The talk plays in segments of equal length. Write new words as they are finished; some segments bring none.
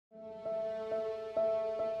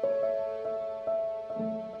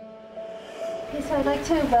So I'd like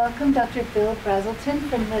to welcome Dr. Bill Brazelton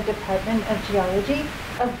from the Department of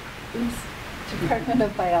Department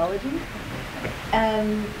of Biology.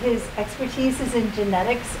 His expertise is in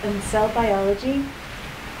genetics and cell biology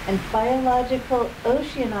and biological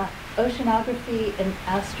oceanography and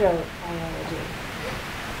astrobiology.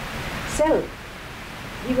 So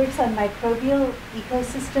he works on microbial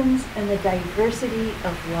ecosystems and the diversity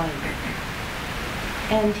of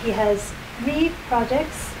life. And he has 3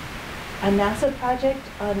 projects: a NASA project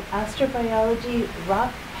on astrobiology,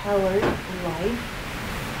 rock-powered life,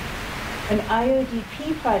 an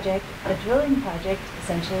IODP project, a drilling project,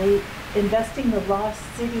 essentially, investing the lost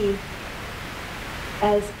city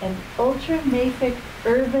as an ultra-mafic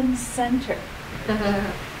urban center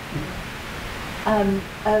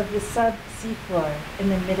of the sub-sea floor in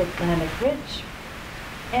the mid-Atlantic ridge,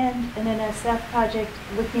 and an NSF project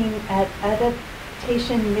looking at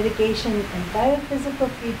adaptation, mitigation, and biophysical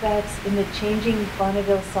feedbacks in the changing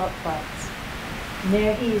Bonneville salt flats. And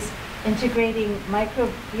there he's integrating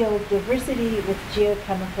microbial diversity with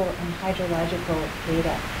geochemical and hydrological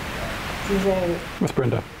data. These are with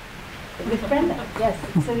Brenda. With Brenda, yes.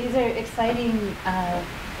 So these are exciting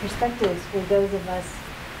perspectives for those of us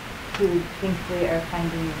who think we are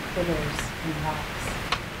finding critters in rocks.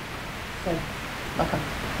 So, welcome.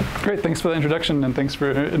 Great, thanks for the introduction and thanks for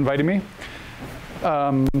inviting me.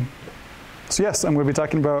 So yes, I'm going to be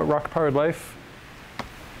talking about rock-powered life,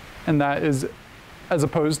 and that is as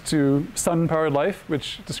opposed to sun-powered life,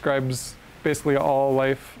 which describes basically all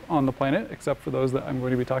life on the planet, except for those that I'm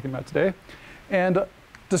going to be talking about today, and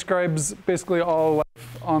describes basically all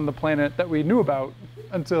life on the planet that we knew about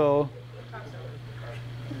until...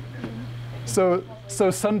 So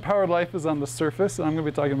sun-powered life is on the surface, and I'm going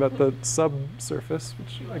to be talking about the subsurface,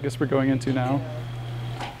 which I guess we're going into now.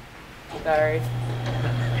 Sorry.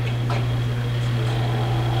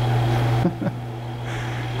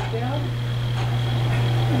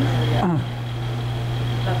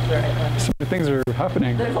 That's the right one. So many things are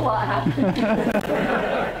happening. There's a lot happening.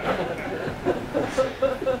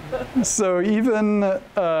 So even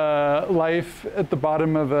life at the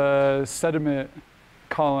bottom of a sediment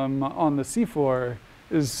column on the seafloor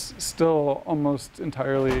is still almost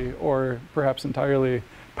entirely, or perhaps entirely,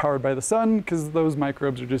 powered by the sun, because those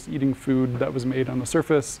microbes are just eating food that was made on the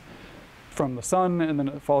surface from the sun, and then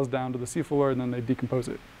it falls down to the seafloor, and then they decompose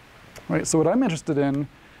it. Right. So what I'm interested in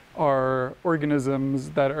are organisms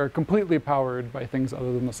that are completely powered by things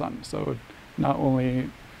other than the sun. So not only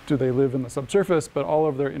do they live in the subsurface, but all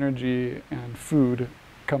of their energy and food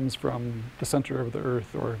comes from the center of the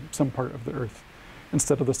Earth or some part of the Earth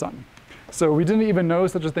instead of the sun. So we didn't even know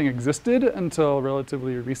such a thing existed until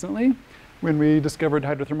relatively recently, when we discovered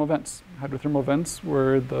hydrothermal vents. Hydrothermal vents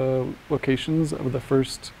were the locations of the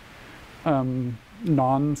first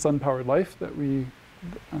non-sun-powered life that we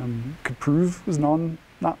could prove was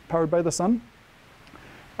not powered by the sun.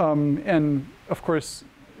 And of course,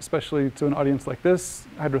 especially to an audience like this,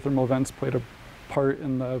 hydrothermal vents played a part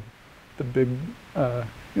in the big,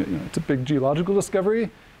 it's a big geological discovery.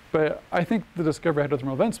 But I think the discovery of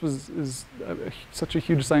hydrothermal vents is such a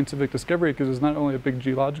huge scientific discovery, because it was not only a big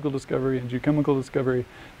geological discovery and geochemical discovery,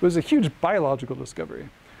 it was a huge biological discovery.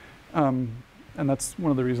 And that's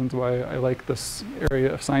one of the reasons why I like this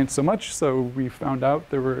area of science so much. So we found out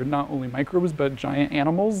there were not only microbes, but giant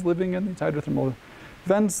animals living in these hydrothermal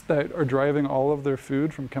vents that are driving all of their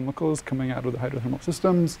food from chemicals coming out of the hydrothermal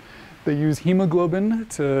systems. They use hemoglobin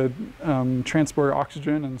to transport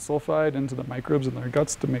oxygen and sulfide into the microbes in their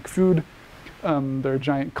guts to make food. There are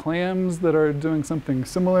giant clams that are doing something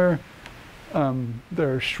similar.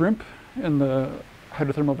 There are shrimp in the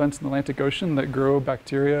hydrothermal vents in the Atlantic Ocean that grow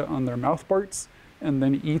bacteria on their mouth parts and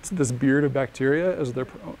then eat this beard of bacteria as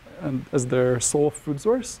their sole food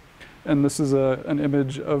source. And this is an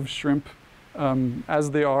image of shrimp as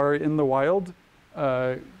they are in the wild,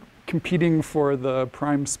 competing for the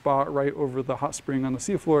prime spot right over the hot spring on the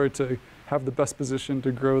seafloor to have the best position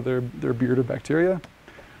to grow their beard of bacteria.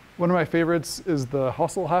 One of my favorites is the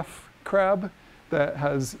Hasselhoff crab that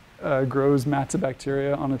grows mats of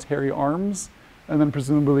bacteria on its hairy arms, and then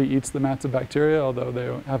presumably eats the mats of bacteria, although they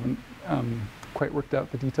haven't quite worked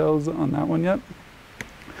out the details on that one yet.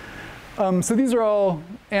 So these are all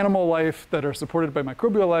animal life that are supported by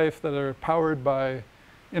microbial life, that are powered by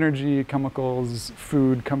energy, chemicals,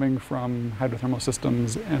 food coming from hydrothermal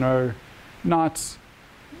systems, and are not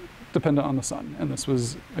dependent on the sun. And this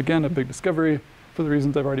was, again, a big discovery for the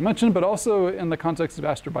reasons I've already mentioned, but also in the context of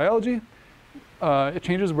astrobiology. It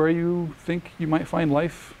changes where you think you might find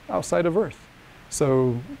life outside of Earth.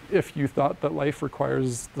 So if you thought that life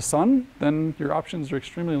requires the sun, then your options are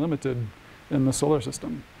extremely limited in the solar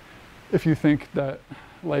system. if you think that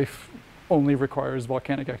life only requires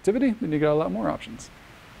volcanic activity, then you got a lot more options.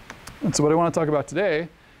 And so what I want to talk about today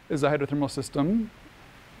is a hydrothermal system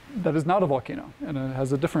that is not a volcano, and it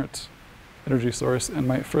has a different energy source and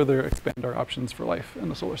might further expand our options for life in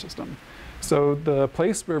the solar system. So the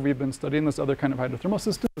place where we've been studying this other kind of hydrothermal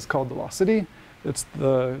system is called the Lost City. It's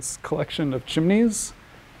the collection of chimneys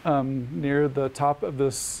near the top of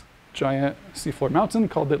this giant seafloor mountain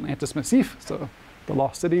called the Atlantis Massif. So the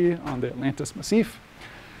Lost City on the Atlantis Massif.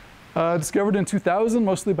 Discovered in 2000,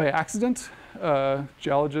 mostly by accident.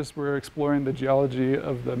 Geologists were exploring the geology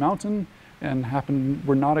of the mountain and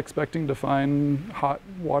were not expecting to find hot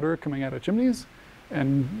water coming out of chimneys,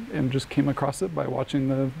 and just came across it by watching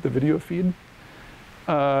the video feed.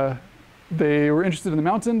 They were interested in the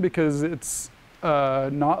mountain because it's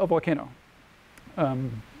not a volcano.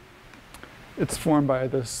 It's formed by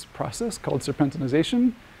this process called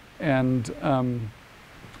serpentinization, and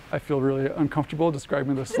I feel really uncomfortable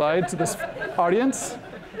describing this slide to this audience.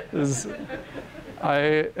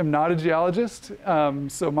 I am not a geologist,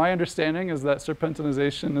 so my understanding is that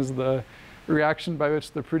serpentinization is the reaction by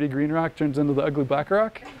which the pretty green rock turns into the ugly black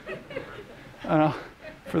rock.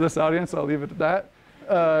 For this audience, I'll leave it at that.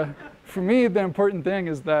 For me, the important thing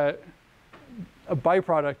is that a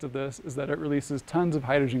byproduct of this is that it releases tons of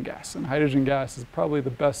hydrogen gas, and hydrogen gas is probably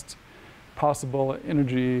the best possible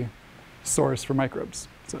energy source for microbes.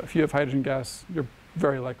 So if you have hydrogen gas, you're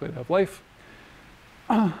very likely to have life.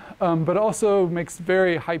 But also makes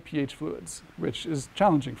very high pH fluids, which is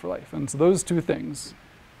challenging for life. And so those two things,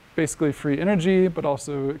 basically free energy, but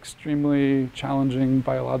also extremely challenging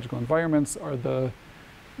biological environments,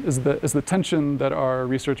 is the tension that our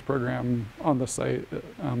research program on the site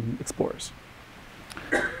explores.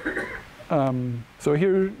 So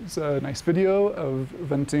here's a nice video of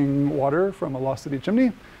venting water from a Lost City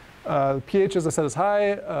chimney. The pH, as I said, is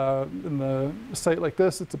high. In the site like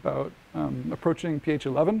this, it's about approaching pH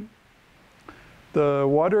 11. The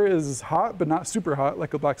water is hot, but not super hot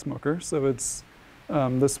like a black smoker. So it's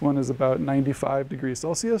this one is about 95 degrees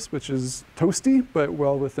Celsius, which is toasty, but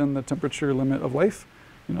well within the temperature limit of life.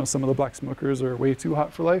 You know, some of the black smokers are way too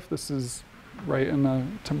hot for life. This is right in the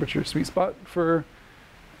temperature sweet spot for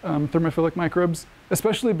thermophilic microbes,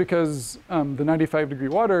 especially because the 95-degree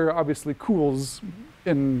water obviously cools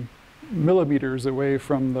in millimeters away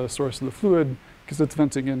from the source of the fluid because it's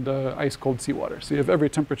venting into ice-cold seawater. So you have every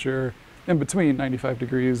temperature in between 95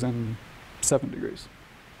 degrees and 7 degrees.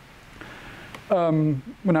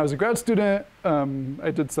 When I was a grad student, I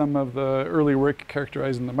did some of the early work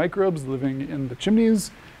characterizing the microbes living in the chimneys,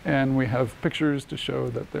 and we have pictures to show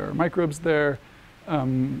that there are microbes there.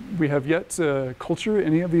 We have yet to culture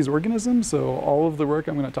any of these organisms, so all of the work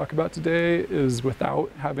I'm going to talk about today is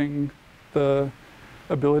without having the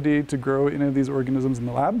ability to grow any of these organisms in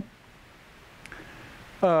the lab.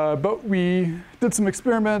 But we did some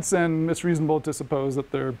experiments, and it's reasonable to suppose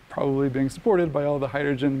that they're probably being supported by all the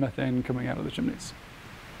hydrogen, methane coming out of the chimneys.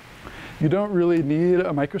 You don't really need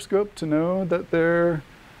a microscope to know that there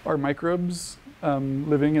are microbes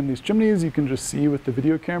living in these chimneys. You can just see with the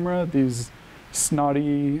video camera these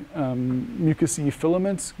snotty, mucousy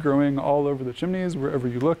filaments growing all over the chimneys wherever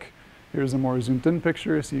you look. Here's a more zoomed in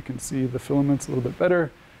picture so you can see the filaments a little bit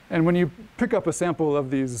better. And when you pick up a sample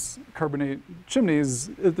of these carbonate chimneys,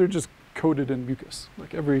 they're just coated in mucus.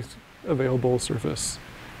 Like every available surface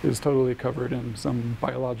is totally covered in some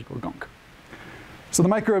biological gunk. So the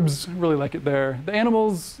microbes really like it there. The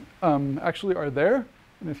animals actually are there.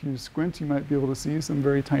 And if you squint, you might be able to see some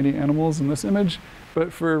very tiny animals in this image.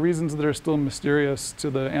 But for reasons that are still mysterious to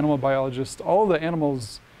the animal biologist, all of the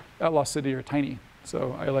animals at Lost City are tiny.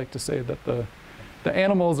 So I like to say that the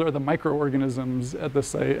animals are the microorganisms at the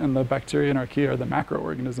site, and the bacteria and archaea are the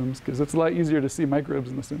macroorganisms, because it's a lot easier to see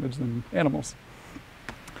microbes in this image than animals.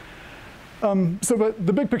 But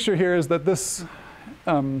the big picture here is that this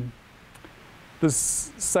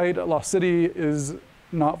site at Lost City is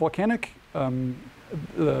not volcanic.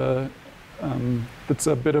 It's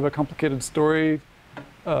a bit of a complicated story.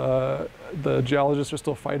 The geologists are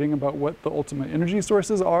still fighting about what the ultimate energy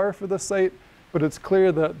sources are for this site. But it's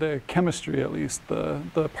clear that the chemistry, at least,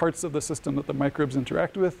 the parts of the system that the microbes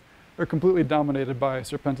interact with, are completely dominated by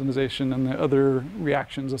serpentinization and the other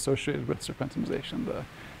reactions associated with serpentinization. The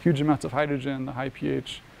huge amounts of hydrogen, the high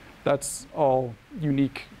pH, that's all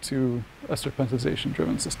unique to a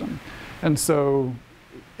serpentinization-driven system. And so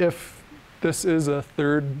if this is a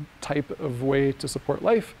third type of way to support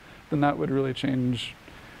life, then that would really change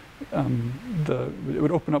it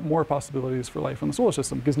would open up more possibilities for life in the solar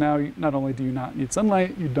system, because now not only do you not need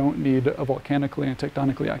sunlight, you don't need a volcanically and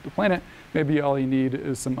tectonically active planet. Maybe all you need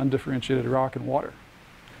is some undifferentiated rock and water.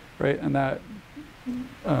 right? And that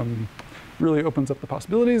really opens up the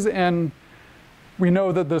possibilities. And we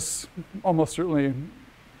know that this almost certainly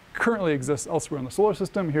currently exists elsewhere in the solar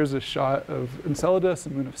system. Here's a shot of Enceladus, a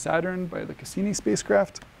moon of Saturn, by the Cassini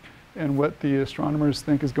spacecraft. And what the astronomers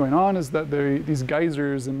think is going on is that these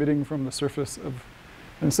geysers emitting from the surface of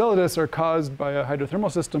Enceladus are caused by a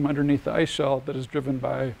hydrothermal system underneath the ice shell that is driven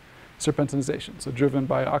by serpentinization, so driven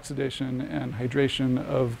by oxidation and hydration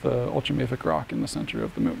of the ultramafic rock in the center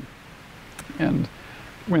of the moon. And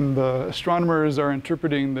when the astronomers are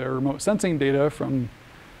interpreting their remote sensing data from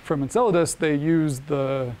Enceladus, they use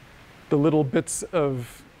the little bits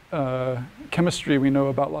of chemistry we know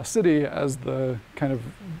about lost city as the kind of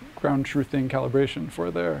ground truthing calibration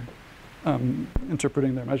for their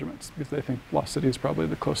interpreting their measurements, because they think lost city is probably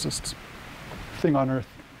the closest thing on Earth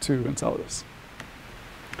to Enceladus.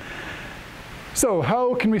 So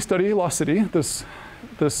how can we study lost city, this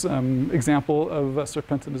example of a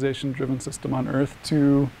serpentinization-driven system on Earth,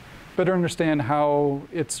 to better understand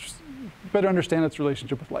its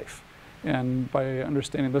relationship with life? And by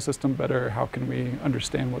understanding the system better, how can we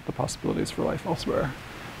understand what the possibilities for life elsewhere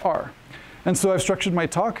are? And so I've structured my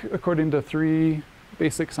talk according to 3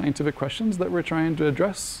 basic scientific questions that we're trying to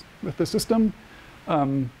address with the system.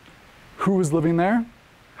 Who is living there?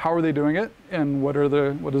 How are they doing it? And what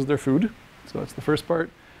is their food? So that's the first part.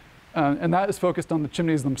 And that is focused on the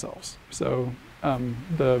chimneys themselves. So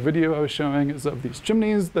the video I was showing is of these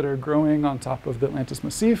chimneys that are growing on top of the Atlantis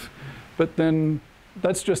Massif. But then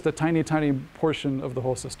that's just a tiny, tiny portion of the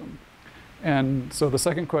whole system. And so the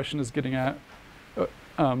second question is getting at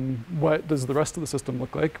what does the rest of the system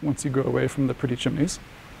look like once you go away from the pretty chimneys?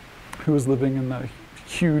 Who is living in the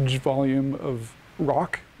huge volume of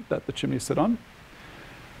rock that the chimneys sit on?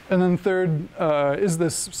 And then third, is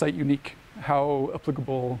this site unique? How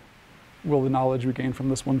applicable will the knowledge we gain from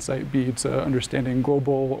this one site be to understanding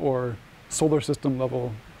global or solar system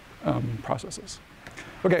level processes?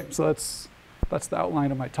 Okay, so that's the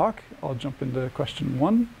outline of my talk. I'll jump into question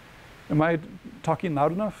 1. Am I talking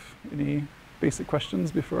loud enough? Any basic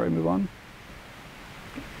questions before I move on?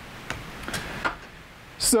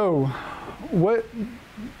 So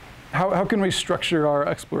how can we structure our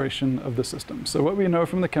exploration of the system? So what we know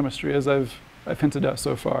from the chemistry, as I've hinted at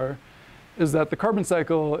so far, is that the carbon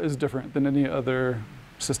cycle is different than any other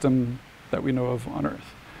system that we know of on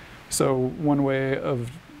Earth. So one way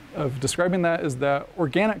of describing that is that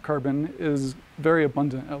organic carbon is very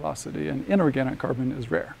abundant at lost city, and inorganic carbon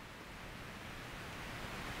is rare.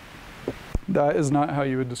 That is not how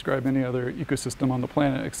you would describe any other ecosystem on the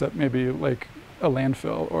planet, except maybe like a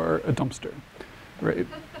landfill or a dumpster, right?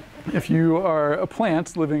 If you are a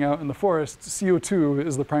plant living out in the forest, CO2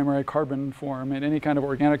 is the primary carbon form, and any kind of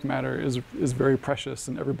organic matter is very precious,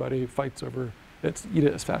 and everybody fights over it to eat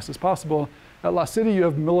it as fast as possible. At lost city, you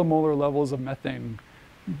have millimolar levels of methane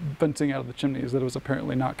venting out of the chimneys that was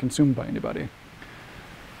apparently not consumed by anybody.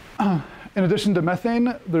 In addition to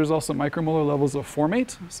methane, there's also micromolar levels of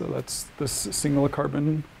formate. So that's this single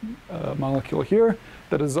carbon molecule here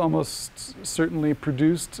that is almost certainly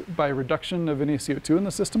produced by reduction of any CO2 in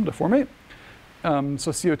the system to formate.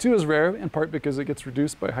 So CO2 is rare in part because it gets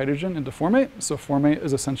reduced by hydrogen into formate. So formate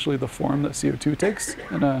is essentially the form that CO2 takes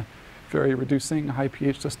in a very reducing high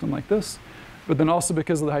pH system like this. But then also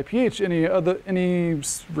because of the high pH, any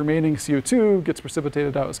remaining CO2 gets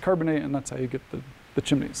precipitated out as carbonate, and that's how you get the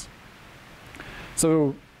chimneys.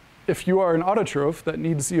 So if you are an autotroph that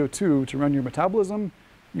needs CO2 to run your metabolism,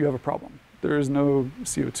 you have a problem. There is no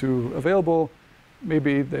CO2 available.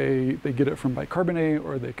 Maybe they get it from bicarbonate,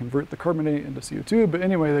 or they convert the carbonate into CO2, but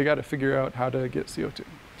anyway, they got to figure out how to get CO2.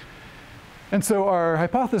 And so our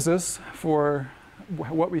hypothesis for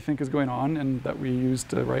what we think is going on, and that we use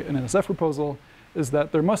to write an NSF proposal, is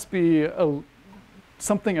that there must be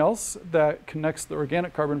something else that connects the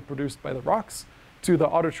organic carbon produced by the rocks to the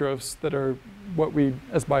autotrophs that are what we,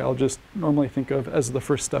 as biologists, normally think of as the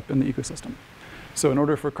first step in the ecosystem. So in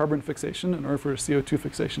order for carbon fixation, in order for CO2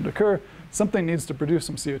 fixation to occur, something needs to produce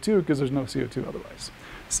some CO2 because there's no CO2 otherwise.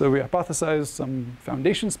 So we hypothesized some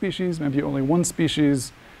foundation species, maybe only one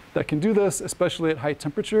species that can do this, especially at high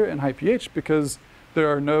temperature and high pH, because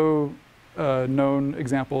there are no known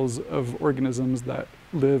examples of organisms that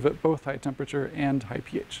live at both high temperature and high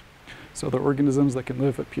pH. So there are organisms that can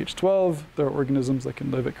live at pH 12, there are organisms that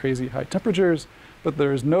can live at crazy high temperatures, but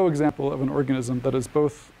there is no example of an organism that is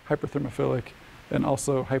both hyperthermophilic and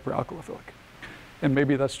also hyperalkalophilic. And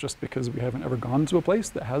maybe that's just because we haven't ever gone to a place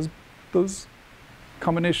that has those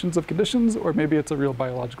combinations of conditions, or maybe it's a real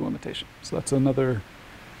biological limitation. So that's another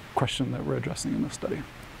question that we're addressing in this study.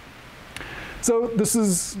 So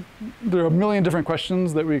there are a million different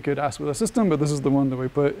questions that we could ask with a system, but this is the one that we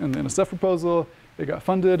put in the NSF proposal. It got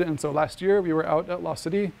funded, and so last year we were out at Lost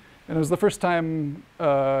City, and it was the first time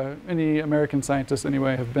any American scientists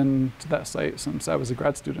anyway have been to that site since I was a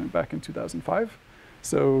grad student back in 2005.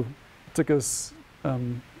 So it took us,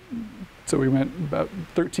 so we went about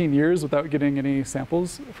 13 years without getting any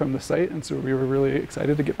samples from the site, and so we were really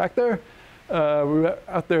excited to get back there. We were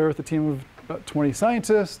out there with a team of about 20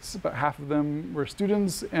 scientists, about half of them were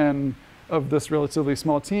students, and of this relatively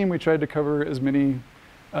small team, we tried to cover as many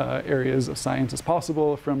areas of science as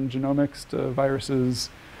possible, from genomics to viruses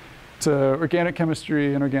to organic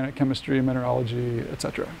chemistry, inorganic chemistry, mineralogy,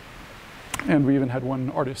 etc. And we even had one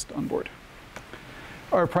artist on board.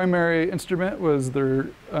 Our primary instrument was their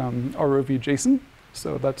ROV Jason.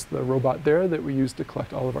 So that's the robot there that we use to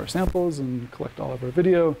collect all of our samples and collect all of our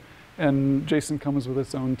video. And Jason comes with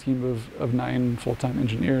its own team of 9 full-time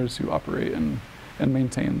engineers who operate and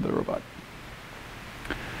maintain the robot.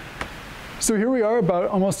 So here we are about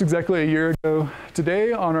almost exactly a year ago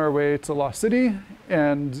today on our way to Lost City.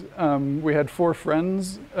 And we had 4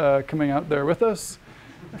 friends coming out there with us: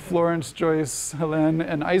 Florence, Joyce, Helene,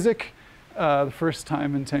 and Isaac. The first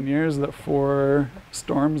time in 10 years that 4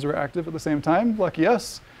 storms were active at the same time. Lucky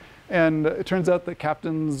us. And it turns out that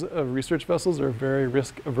captains of research vessels are very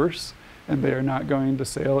risk averse, and they are not going to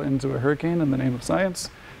sail into a hurricane in the name of science.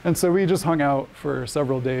 And so we just hung out for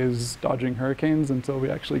several days dodging hurricanes until we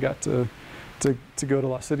actually got to go to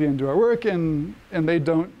Lost City and do our work. And they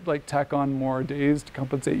don't like tack on more days to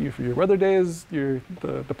compensate you for your weather days.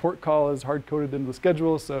 The port call is hard coded into the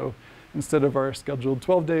schedule. So instead of our scheduled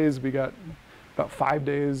 12 days, we got about 5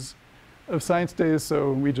 days of science days.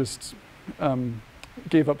 So we just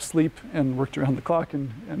gave up sleep and worked around the clock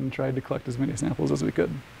and tried to collect as many samples as we could.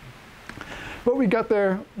 But we got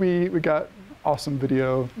there, we got awesome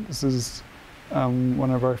video. This is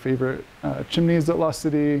one of our favorite chimneys at Lost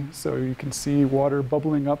City. So you can see water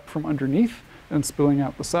bubbling up from underneath and spilling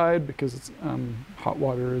out the side because it's, hot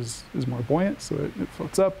water is more buoyant, so it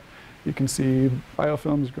floats up. You can see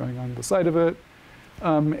biofilms growing on the side of it.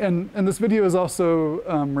 And this video is also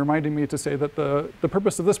reminding me to say that the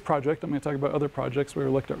purpose of this project, I'm going to talk about other projects where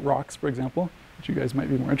we looked at rocks, for example, which you guys might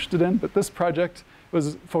be more interested in, but this project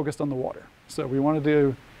was focused on the water. So we wanted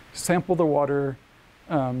to sample the water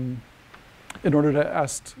in order to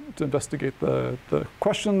investigate the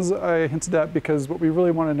questions I hinted at, because what we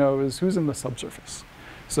really want to know is who's in the subsurface.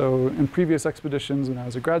 So in previous expeditions, when I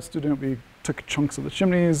was a grad student, we took chunks of the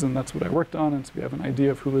chimneys, and that's what I worked on, and so we have an idea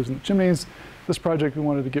of who lives in the chimneys. This project, we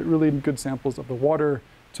wanted to get really good samples of the water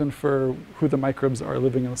to infer who the microbes are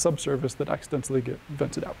living in the subsurface that accidentally get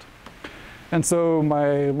vented out. And so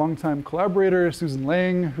my longtime collaborator, Susan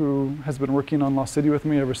Lang, who has been working on Lost City with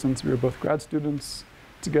me ever since we were both grad students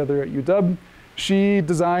together at UW, she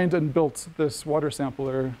designed and built this water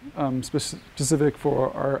sampler specific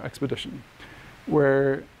for our expedition,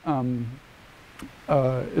 where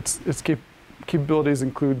its capabilities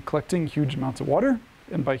include collecting huge amounts of water,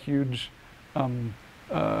 and by huge,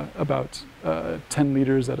 about 10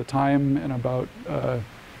 liters at a time, and about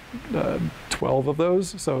 12 of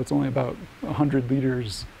those. So it's only about 100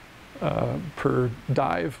 liters per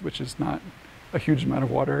dive, which is not a huge amount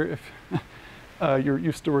of water if you're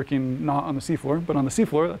used to working not on the seafloor, but on the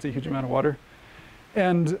seafloor, that's a huge amount of water.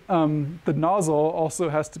 And the nozzle also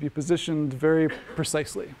has to be positioned very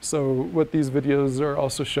precisely. So what these videos are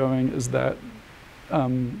also showing is that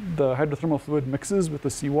the hydrothermal fluid mixes with the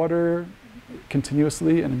seawater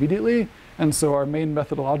continuously and immediately. And so our main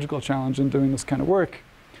methodological challenge in doing this kind of work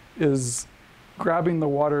is grabbing the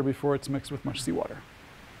water before it's mixed with much seawater,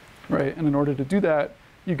 right? And in order to do that,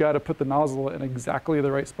 you got to put the nozzle in exactly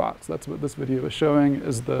the right spots. That's what this video is showing,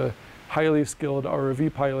 is the highly skilled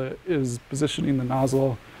ROV pilot is positioning the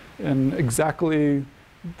nozzle in exactly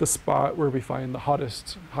the spot where we find the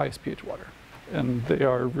hottest, highest pH water. And they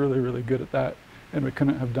are really, really good at that. And we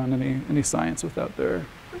couldn't have done any science without their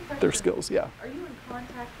skills. Yeah. Are you in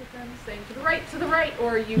contact with them saying to the right,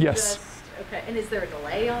 or are you Yes. just, okay, and is there a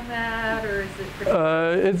delay on that, or is it pretty?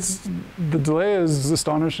 The delay is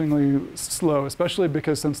astonishingly slow, especially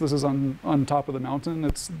because since this is on top of the mountain,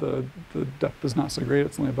 the depth is not so great.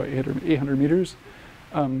 It's only about 800 meters.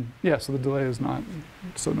 Yeah, so the delay is not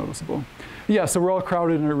so noticeable. Yeah, so we're all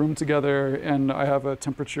crowded in a room together, and I have a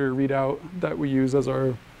temperature readout that we use as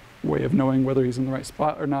our way of knowing whether he's in the right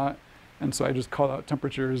spot or not. And so I just call out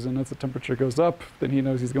temperatures, and as the temperature goes up, then he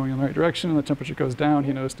knows he's going in the right direction, and the temperature goes down,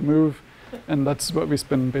 he knows to move. And that's what we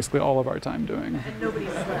spend basically all of our time doing. And nobody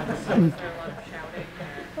slept, so is there a lot of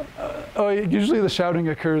shouting? Usually the shouting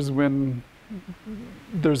occurs when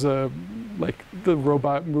there's like the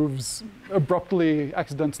robot moves abruptly,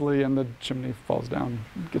 accidentally, and the chimney falls down,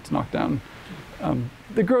 gets knocked down.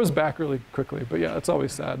 It grows back really quickly, but yeah, it's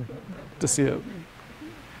always sad to see it.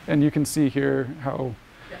 And you can see here how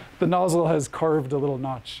the nozzle has carved a little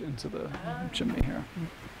notch into the chimney here.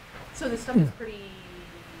 So this stuff is pretty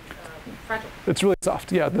fragile. It's really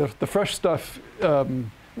soft, yeah. The fresh stuff, when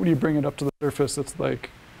you bring it up to the surface, it's like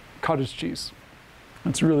cottage cheese.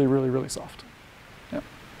 It's really, really, really soft. Yeah.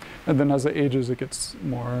 And then as it ages, it gets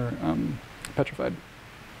more petrified.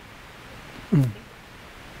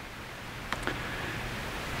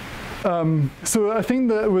 So a thing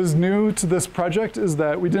that was new to this project is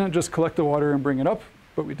that we didn't just collect the water and bring it up,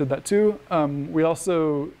 but we did that too. We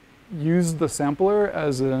also used the sampler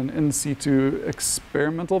as an in situ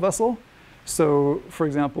experimental vessel. So for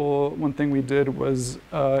example, one thing we did was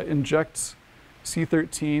inject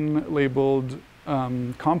C13 labeled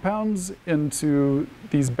compounds into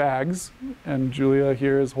these bags. And Julia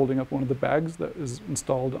here is holding up one of the bags that is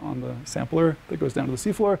installed on the sampler that goes down to the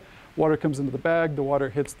seafloor. Water comes into the bag, the water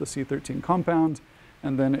hits the C13 compound,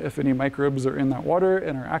 and then if any microbes are in that water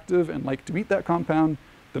and are active and like to eat that compound,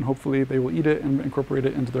 then hopefully they will eat it and incorporate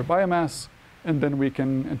it into their biomass, and then we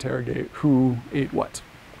can interrogate who ate what.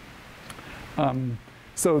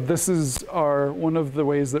 So this is one of the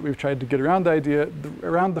ways that we've tried to get around the idea,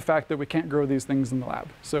 around the fact that we can't grow these things in the lab.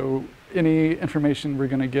 So any information we're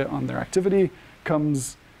going to get on their activity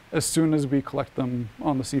comes as soon as we collect them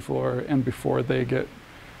on the seafloor and before they get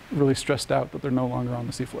really stressed out that they're no longer on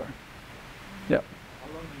the seafloor. Yeah.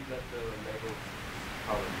 How long do you let the labels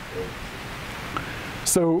color?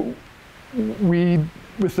 So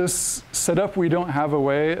with this setup, we don't have a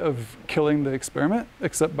way of killing the experiment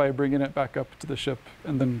except by bringing it back up to the ship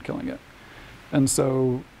and then killing it. And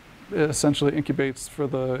so it essentially incubates for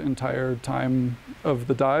the entire time of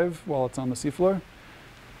the dive while it's on the seafloor,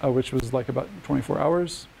 which was like about 24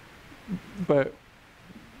 hours. But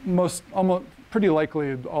almost pretty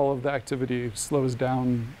likely all of the activity slows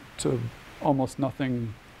down to almost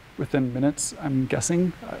nothing within minutes, I'm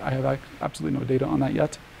guessing. I have absolutely no data on that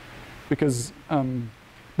yet, because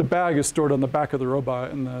the bag is stored on the back of the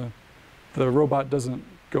robot, and the robot doesn't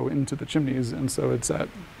go into the chimneys, and so it's at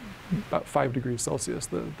about 5 degrees Celsius,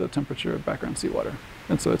 the temperature of background seawater.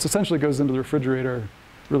 And so it essentially goes into the refrigerator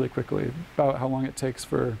really quickly, about how long it takes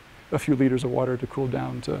for a few liters of water to cool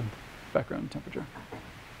down to background temperature.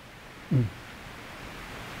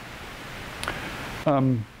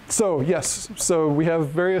 So yes, so we have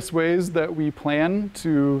various ways that we plan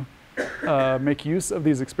to make use of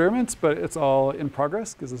these experiments, but it's all in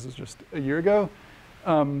progress because this is just a year ago.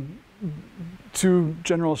 Two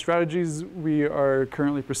general strategies we are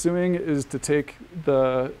currently pursuing is to take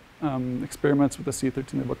the experiments with the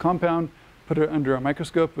C13 labeled compound, put it under a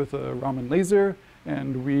microscope with a Raman laser,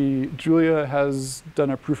 and Julia has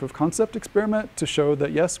done a proof of concept experiment to show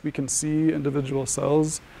that yes, we can see individual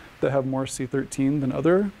cells that have more C13 than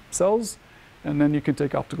other cells. And then you can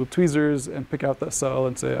take optical tweezers and pick out that cell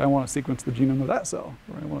and say, I want to sequence the genome of that cell,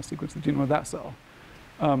 or I want to sequence the genome of that cell.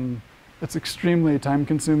 It's extremely time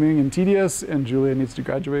consuming and tedious, and Julia needs to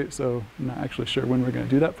graduate, so I'm not actually sure when we're going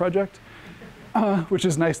to do that project, which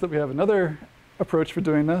is nice that we have another approach for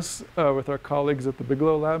doing this with our colleagues at the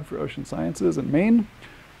Bigelow Lab for Ocean Sciences in Maine,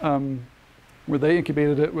 where they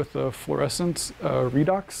incubated it with a fluorescent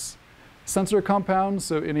redox sensor compound.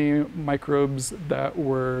 So any microbes that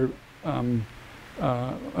were using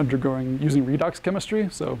redox chemistry,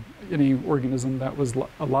 so any organism that was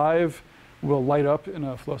alive will light up in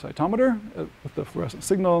a flow cytometer with the fluorescent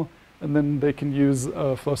signal, and then they can use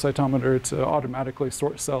a flow cytometer to automatically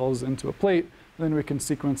sort cells into a plate. And then we can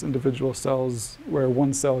sequence individual cells where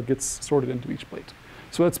one cell gets sorted into each plate.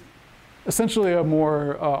 So it's essentially a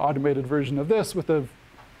more automated version of this with a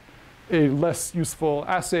less useful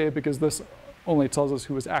assay, because this only tells us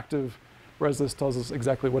who was active, whereas this tells us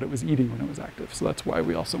exactly what it was eating when it was active. So that's why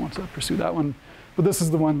we also want to pursue that one. But this is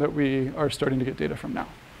the one that we are starting to get data from now.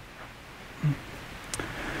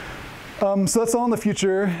 So that's all in the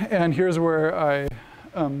future, and here's where I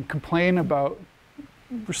complain about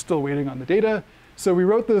we're still waiting on the data. So we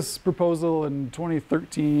wrote this proposal in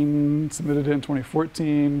 2013, submitted it in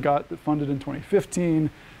 2014, got it funded in 2015,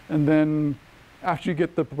 and then after you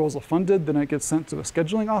get the proposal funded, then it gets sent to a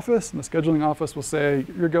scheduling office, and the scheduling office will say,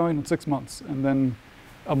 you're going in 6 months. And then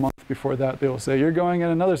a month before that, they will say, you're going in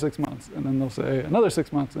another 6 months. And then they'll say, another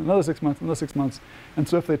 6 months, another 6 months, another 6 months. And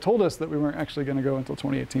so if they told us that we weren't actually going to go until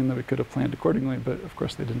 2018, then we could have planned accordingly. But of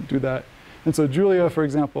course, they didn't do that. And so Julia, for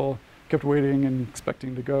example, kept waiting and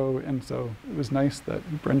expecting to go. And so it was nice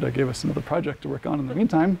that Brenda gave us another project to work on in the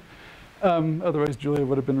meantime. Otherwise, Julia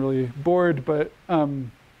would have been really bored. But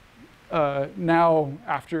now,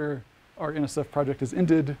 after our NSF project is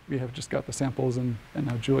ended, we have just got the samples, and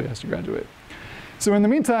now Julia has to graduate. So in the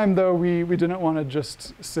meantime, though, we didn't want to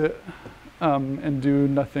just sit and do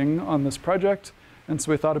nothing on this project. And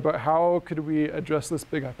so we thought about how could we address this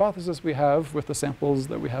big hypothesis we have with the samples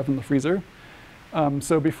that we have in the freezer.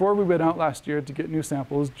 So before we went out last year to get new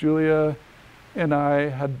samples, Julia and I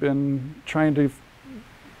had been trying to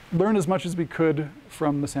learn as much as we could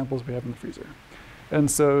from the samples we have in the freezer. And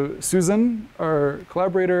so Susan, our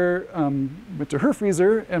collaborator, went to her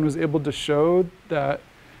freezer and was able to show that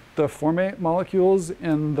the formate molecules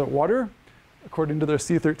in the water, according to their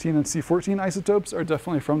C13 and C14 isotopes, are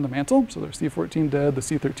definitely from the mantle. So their C14 dead, the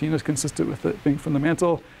C13 is consistent with it being from the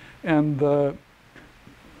mantle. And the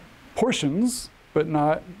portions, but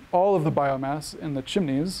not all of the biomass in the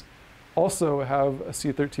chimneys, also have a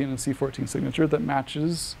C13 and C14 signature that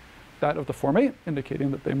matches that of the formate,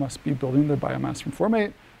 indicating that they must be building their biomass from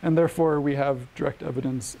formate. And therefore, we have direct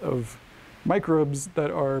evidence of microbes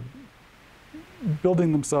that are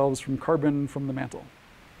building themselves from carbon from the mantle,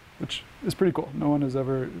 which is pretty cool. No one has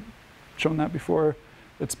ever shown that before.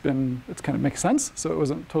 It's kind of makes sense. So it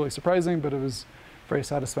wasn't totally surprising, but it was very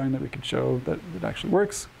satisfying that we could show that it actually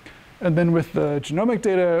works. And then with the genomic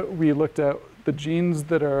data, we looked at the genes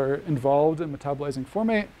that are involved in metabolizing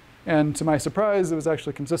formate. And to my surprise, it was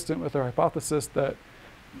actually consistent with our hypothesis that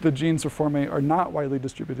the genes for formate are not widely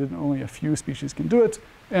distributed and only a few species can do it.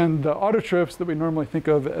 And the autotrophs that we normally think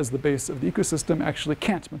of as the base of the ecosystem actually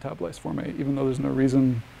can't metabolize formate, even though there's no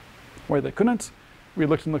reason why they couldn't. We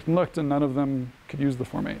looked and looked and looked, and none of them could use the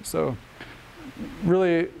formate. So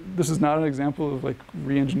really, this is not an example of like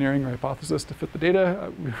re-engineering our hypothesis to fit the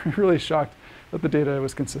data. We were really shocked that the data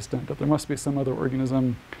was consistent, that there must be some other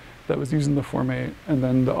organism that was using the formate, and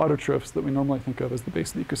then the autotrophs that we normally think of as the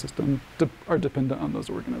base of the ecosystem are dependent on those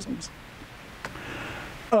organisms.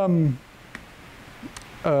 So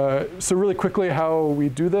really quickly, how we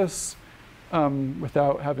do this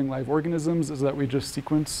without having live organisms is that we just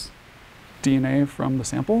sequence DNA from the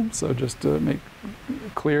sample. So just to make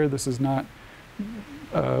clear, this is not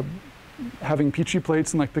having Petri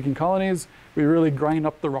plates and like picking colonies. We really grind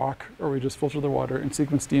up the rock, or we just filter the water and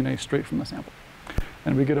sequence DNA straight from the sample.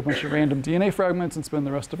 And we get a bunch of random DNA fragments and spend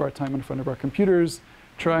the rest of our time in front of our computers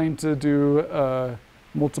trying to do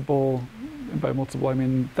multiple, and by multiple I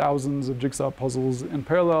mean thousands of jigsaw puzzles in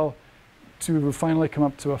parallel to finally come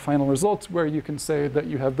up to a final result where you can say that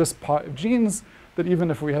you have this pot of genes that even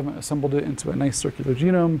if we haven't assembled it into a nice circular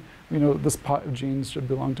genome, we know that this pot of genes should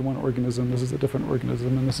belong to one organism, this is a different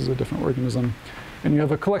organism, and this is a different organism. And you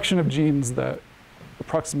have a collection of genes that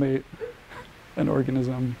approximate an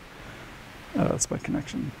organism. That's by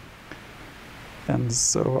connection. And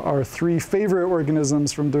so our three favorite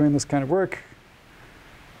organisms from doing this kind of work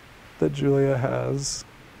that Julia has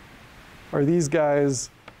are these guys.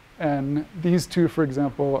 And these two, for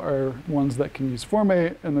example, are ones that can use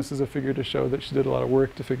formate. And this is a figure to show that she did a lot of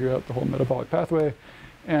work to figure out the whole metabolic pathway.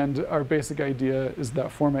 And our basic idea is that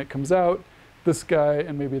formate comes out. This guy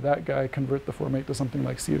and maybe that guy convert the formate to something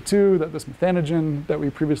like CO2, that this methanogen that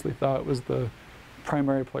we previously thought was the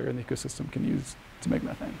primary player in the ecosystem can use to make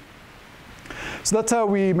methane. So that's how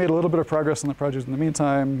we made a little bit of progress on the project in the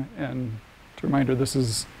meantime. And to reminder, this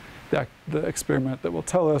is the experiment that will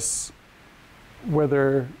tell us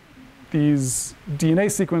whether these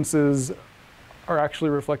DNA sequences are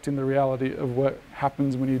actually reflecting the reality of what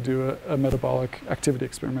happens when you do a metabolic activity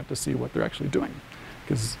experiment to see what they're actually doing.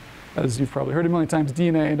 Because as you've probably heard a million times,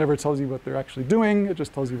 DNA never tells you what they're actually doing. It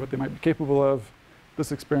just tells you what they might be capable of.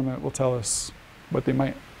 This experiment will tell us what they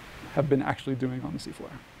might have been actually doing on the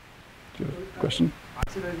seafloor. Do you have a question?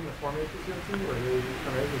 Oxidizing the formate to CO2, or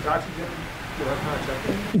is oxygen electron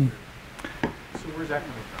accepting? So where's that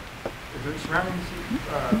coming from? Is it surrounding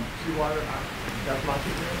seawater that's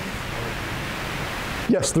oxygenating?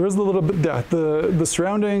 Yes, there is a little bit. Yeah, the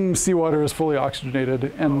surrounding seawater is fully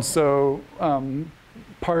oxygenated, and so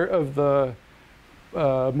part of the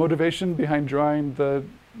motivation behind drawing the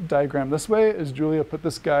diagram this way is Julia put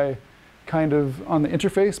this guy kind of on the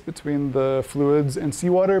interface between the fluids and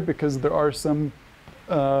seawater because there are some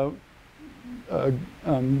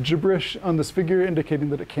gibberish on this figure indicating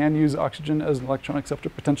that it can use oxygen as an electron acceptor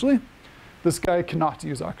potentially. This guy cannot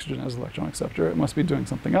use oxygen as an electron acceptor. It must be doing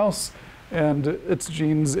something else. And its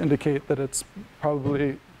genes indicate that it's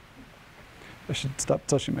probably, I should stop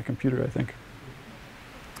touching my computer, I think.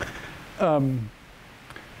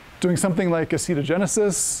 Doing something like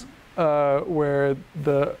acetogenesis, where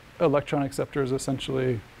the electron acceptor is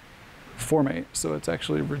essentially formate. So it's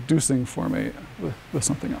actually reducing formate with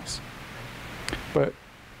something else. But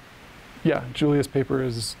yeah, Julia's paper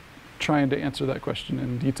is trying to answer that question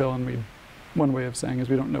in detail, and one way of saying is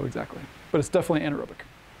we don't know exactly. But it's definitely anaerobic.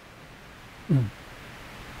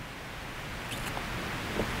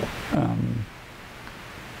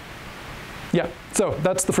 Yeah, so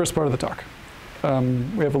that's the first part of the talk.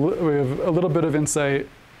 We have a little bit of insight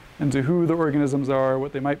into who the organisms are,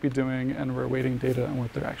 what they might be doing, and we're awaiting data on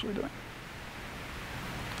what they're actually doing.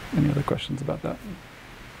 Any other questions about that?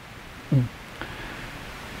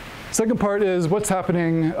 Second part is what's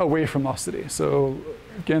happening away from lost city. So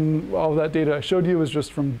again, all of that data I showed you was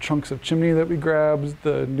just from chunks of chimney that we grabbed.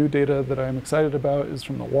 The new data that I'm excited about is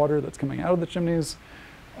from the water that's coming out of the chimneys.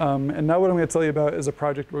 And now what I'm going to tell you about is a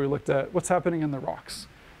project where we looked at what's happening in the rocks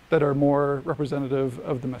that are more representative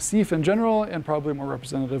of the massif in general and probably more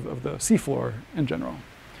representative of the seafloor in general.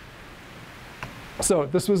 So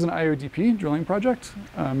this was an IODP drilling project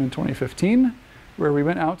in 2015, where we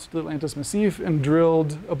went out to the Atlantis Massif and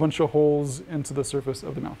drilled a bunch of holes into the surface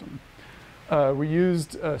of the mountain. We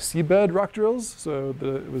used seabed rock drills, so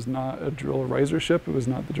it was not a drill riser ship, it was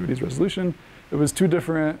not the Geody's Resolution. It was two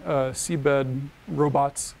different seabed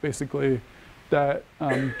robots, basically, that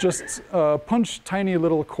just punch tiny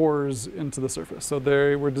little cores into the surface. So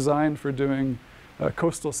they were designed for doing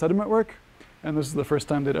coastal sediment work, and this is the first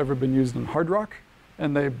time they'd ever been used in hard rock,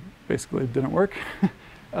 and they basically didn't work,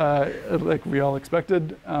 like we all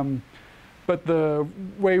expected. But the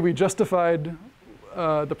way we justified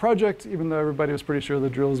the project, even though everybody was pretty sure the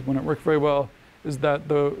drills wouldn't work very well, is that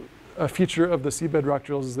a feature of the seabed rock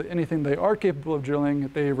drills is that anything they are capable of drilling,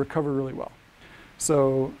 they recover really well.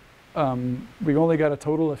 So we only got a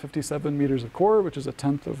total of 57 meters of core, which is a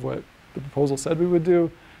tenth of what the proposal said we would do.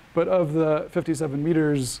 But of the 57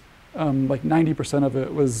 meters, like 90% of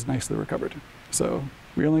it was nicely recovered. So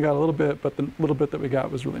we only got a little bit, but the little bit that we got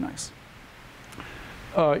was really nice.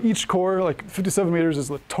 Each core, like 57 meters is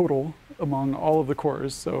the total among all of the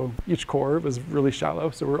cores. So each core was really shallow.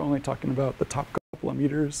 So we're only talking about the top couple of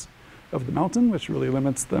meters of the mountain, which really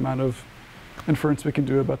limits the amount of inference we can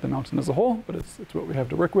do about the mountain as a whole, but it's what we have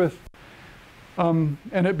to work with. And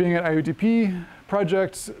it being an IODP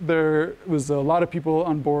project, there was a lot of people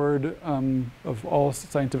on board of all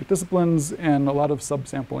scientific disciplines and a lot of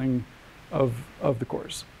subsampling of the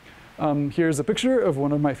cores. Here's a picture of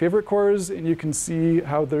one of my favorite cores, and you can see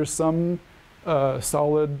how there's some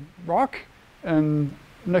solid rock, and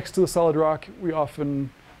next to the solid rock, we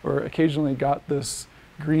often or occasionally got this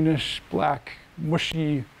greenish, black,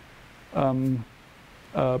 mushy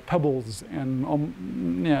pebbles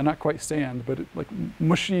and yeah, not quite sand, but like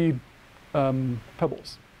mushy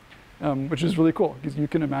pebbles, which is really cool because you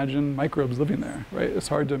can imagine microbes living there, right? It's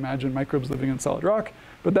hard to imagine microbes living in solid rock,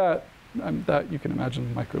 but that you can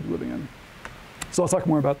imagine microbes living in. So I'll talk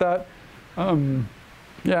more about that.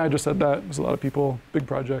 Yeah, I just said that. There's a lot of people, big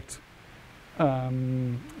project.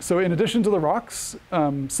 So in addition to the rocks,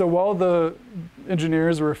 so while the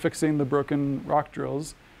engineers were fixing the broken rock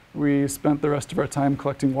drills, we spent the rest of our time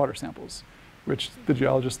collecting water samples, which the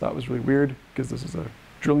geologists thought was really weird because this is a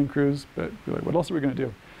drilling cruise, but we're like, what else are we going to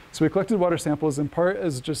do? So we collected water samples in part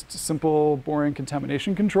as just simple, boring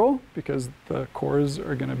contamination control because the cores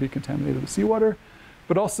are going to be contaminated with seawater,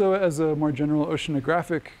 but also as a more general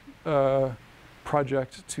oceanographic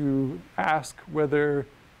project to ask whether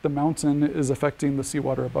the mountain is affecting the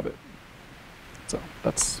seawater above it. So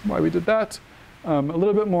that's why we did that. A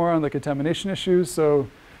little bit more on the contamination issues. So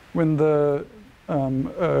when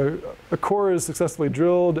a core is successfully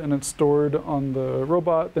drilled and it's stored on the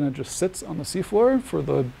robot, then it just sits on the seafloor for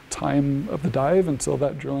the time of the dive until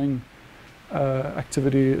that drilling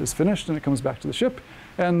activity is finished and it comes back to the ship.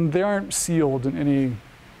 And they aren't sealed in any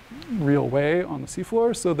real way on the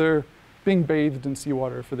seafloor, so they're being bathed in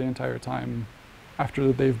seawater for the entire time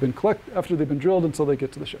after they've been drilled until they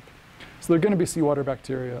get to the ship. So they're going to be seawater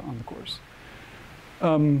bacteria on the cores.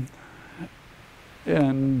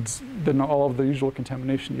 And then all of the usual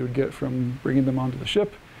contamination you would get from bringing them onto the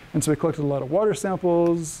ship. And so we collected a lot of water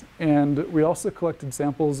samples, and we also collected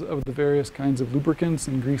samples of the various kinds of lubricants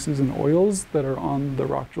and greases and oils that are on the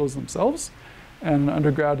rock drills themselves. And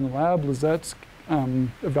undergrad in the lab, Lizette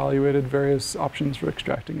evaluated various options for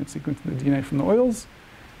extracting and sequencing the DNA from the oils.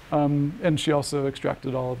 And she also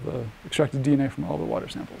extracted DNA from all the water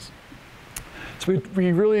samples. So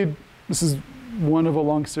we really, this is one of a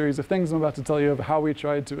long series of things I'm about to tell you of how we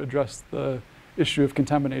tried to address the issue of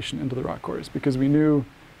contamination into the rock cores, because we knew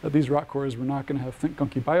that these rock cores were not going to have thick,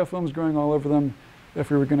 gunky biofilms growing all over them. If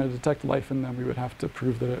we were going to detect life in them, we would have to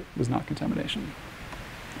prove that it was not contamination.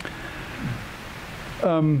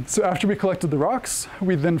 So after we collected the rocks,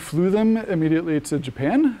 we then flew them immediately to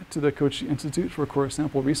Japan, to the Kochi Institute for Core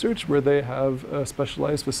Sample Research, where they have a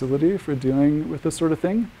specialized facility for dealing with this sort of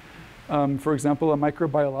thing. For example, a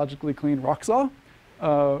microbiologically clean rock saw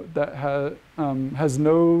that has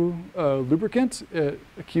no lubricant. It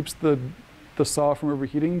keeps the saw from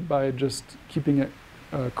overheating by just keeping it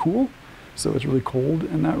cool. So it's really cold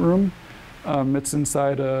in that room. It's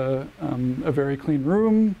inside a very clean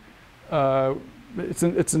room.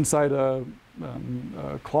 It's inside a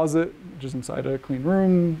closet, which is inside a clean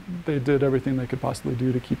room. They did everything they could possibly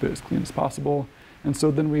do to keep it as clean as possible. And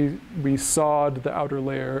so then we sawed the outer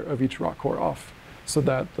layer of each rock core off so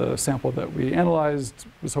that the sample that we analyzed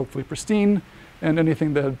was hopefully pristine, and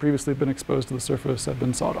anything that had previously been exposed to the surface had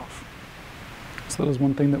been sawed off. So that is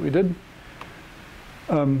one thing that we did.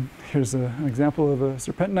 Here's an example of a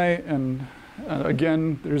serpentinite, and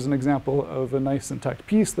again, there's an example of a nice intact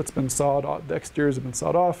piece that's been sawed off. The exteriors have been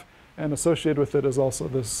sawed off, and associated with it is also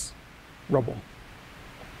this rubble.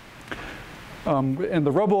 And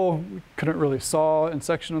the rubble, we couldn't really saw and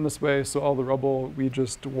section in this way, so all the rubble we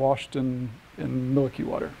just washed in milky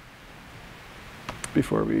water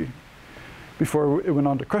before it went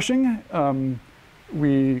on to crushing.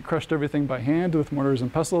 We crushed everything by hand with mortars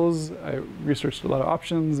and pestles. I researched a lot of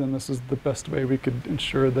options, and this is the best way we could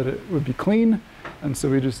ensure that it would be clean. And so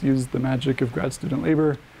we just used the magic of grad student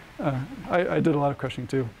labor. I did a lot of crushing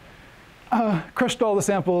too. Crushed all the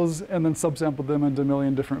samples and then subsampled them into a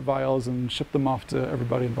million different vials and shipped them off to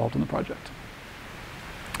everybody involved in the project.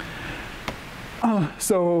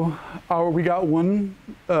 So we got one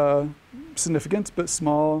significant but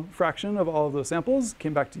small fraction of all of the samples,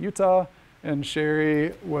 came back to Utah, and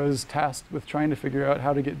Sherry was tasked with trying to figure out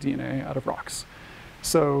how to get DNA out of rocks.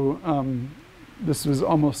 So this was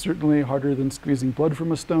almost certainly harder than squeezing blood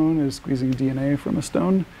from a stone, is squeezing DNA from a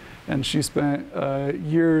stone. And she spent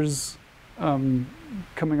years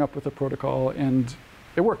coming up with a protocol, and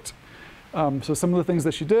it worked. So some of the things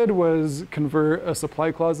that she did was convert a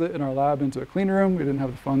supply closet in our lab into a clean room. We didn't have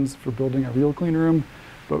the funds for building a real clean room,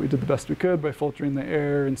 but we did the best we could by filtering the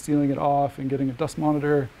air and sealing it off and getting a dust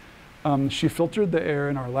monitor. She filtered the air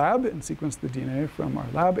in our lab and sequenced the DNA from our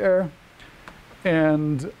lab air,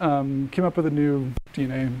 and came up with a new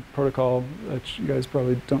DNA protocol that you guys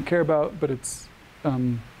probably don't care about, but it's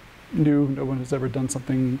new. No one has ever done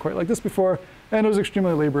something quite like this before, and it was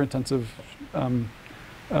extremely labor intensive.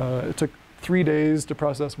 It took 3 days to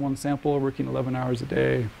process one sample, working 11 hours a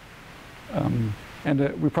day.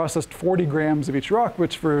 We processed 40 grams of each rock,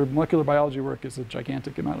 which for molecular biology work is a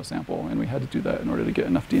gigantic amount of sample, and we had to do that in order to get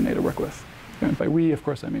enough DNA to work with. And by we, of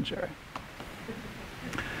course, I mean Sherry.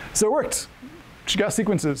 So it worked. She got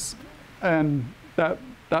sequences, and that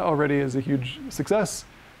already is a huge success.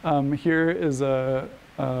 Here is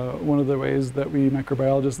one of the ways that we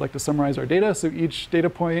microbiologists like to summarize our data. So each data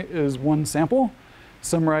point is one sample,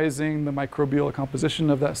 summarizing the microbial composition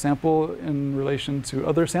of that sample in relation to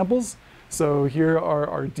other samples. So here are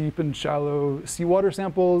our deep and shallow seawater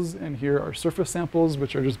samples, and here are surface samples,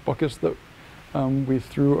 which are just buckets that we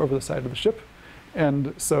threw over the side of the ship.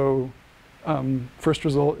 And so first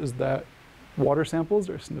result is that water samples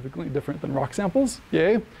are significantly different than rock samples.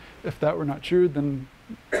 Yay. If that were not true, then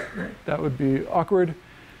that would be awkward.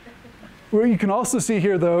 What you can also see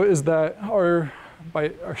here, though, is that our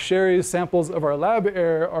Sherry's samples of our lab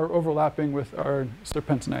air are overlapping with our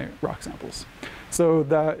serpentinite rock samples. So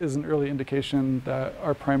that is an early indication that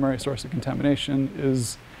our primary source of contamination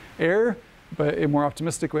is air, but a more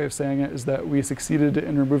optimistic way of saying it is that we succeeded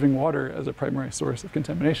in removing water as a primary source of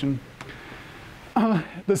contamination.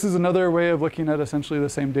 This is another way of looking at essentially the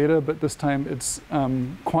same data, but this time it's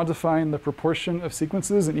quantifying the proportion of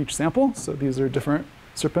sequences in each sample. So these are different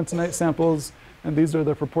serpentinite samples, and these are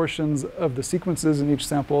the proportions of the sequences in each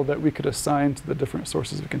sample that we could assign to the different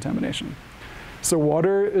sources of contamination. So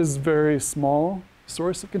water is a very small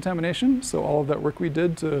source of contamination, so all of that work we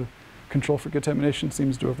did to control for contamination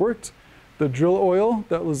seems to have worked. The drill oil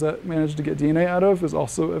that Lizette managed to get DNA out of is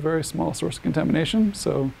also a very small source of contamination,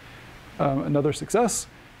 so another success.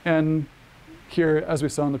 And here, as we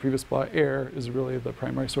saw in the previous plot, air is really the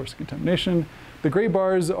primary source of contamination. The gray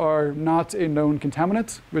bars are not a known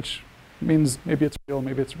contaminant, which means maybe it's real,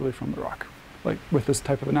 maybe it's really from the rock. Like with this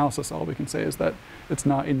type of analysis, all we can say is that it's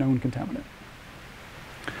not a known contaminant.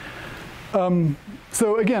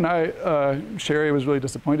 So again, Sherry was really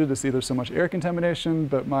disappointed to see there's so much air contamination,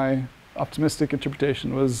 but my optimistic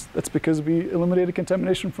interpretation was that's because we eliminated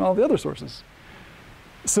contamination from all the other sources.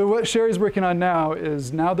 So what Sherry's working on now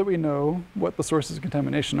is, now that we know what the sources of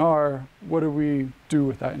contamination are, what do we do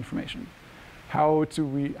with that information? How do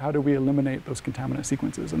we eliminate those contaminant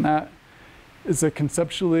sequences? And that is a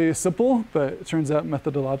conceptually simple, but it turns out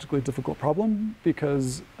methodologically difficult problem,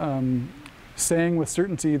 because saying with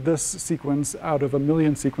certainty this sequence out of 1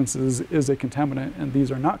 million sequences is a contaminant and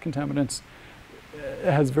these are not contaminants,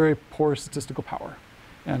 it has very poor statistical power.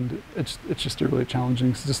 And it's just a really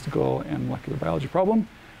challenging statistical and molecular biology problem.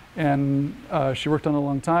 And she worked on it a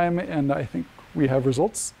long time, and I think we have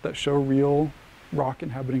results that show real rock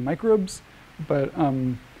inhabiting microbes, but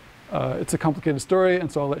it's a complicated story,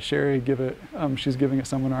 and so I'll let Sherry give it. She's giving a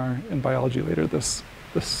seminar in biology later this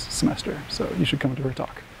semester, so you should come to her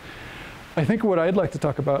talk. I think what I'd like to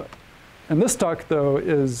talk about in this talk, though,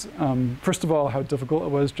 is first of all, how difficult it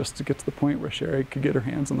was just to get to the point where Sherry could get her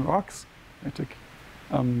hands on the rocks. It took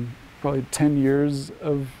probably 10 years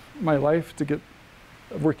of my life to get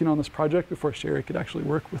working on this project before Sherry could actually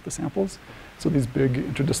work with the samples. So these big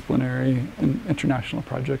interdisciplinary and international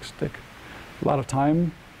projects take a lot of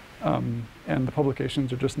time, and the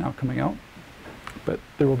publications are just now coming out. But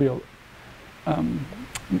there will be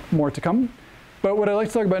more to come. But what I'd like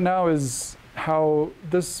to talk about now is how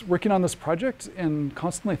working on this project and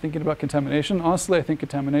constantly thinking about contamination. Honestly, I think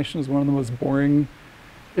contamination is one of the most boring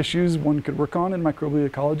issues one could work on in microbial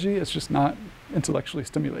ecology. It's just not intellectually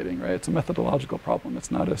stimulating, right? It's a methodological problem. It's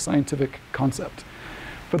not a scientific concept.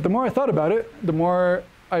 But the more I thought about it, the more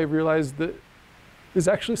I realized that it's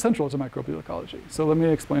actually central to microbial ecology. So let me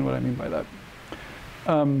explain what I mean by that.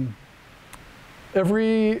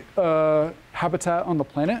 Every habitat on the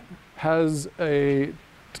planet has a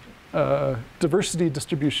diversity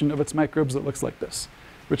distribution of its microbes that looks like this,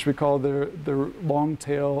 which we call the long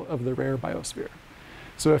tail of the rare biosphere.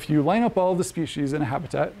 So if you line up all of the species in a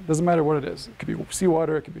habitat, doesn't matter what it is. It could be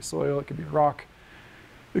seawater, it could be soil, it could be rock,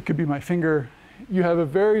 it could be my finger. You have a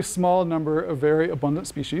very small number of very abundant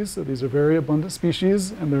species. So these are very abundant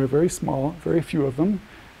species, and they're very small, very few of them.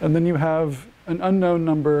 And then you have an unknown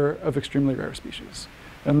number of extremely rare species.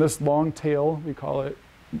 And this long tail, we call it,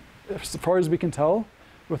 as far as we can tell,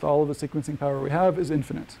 with all of the sequencing power we have, is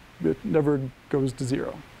infinite. It never goes to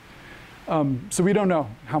zero. So we don't know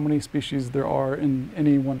how many species there are in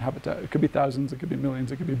any one habitat. It could be thousands, it could be millions,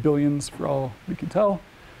 it could be billions for all we can tell.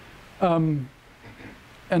 And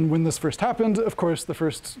when this first happened, of course, the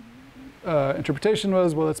first interpretation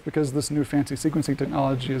was, well, it's because this new fancy sequencing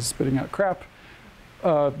technology is spitting out crap.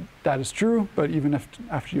 That is true, but even if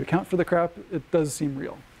after you account for the crap, it does seem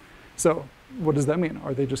real. So what does that mean?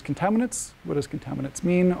 Are they just contaminants? What does contaminants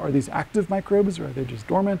mean? Are these active microbes, or are they just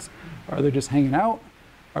dormant? Are they just hanging out?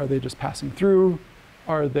 Are they just passing through?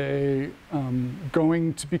 Are they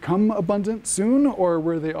going to become abundant soon, or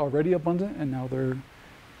were they already abundant and now they're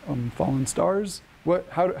fallen stars?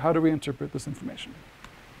 How do we interpret this information?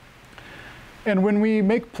 And when we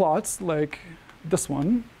make plots like this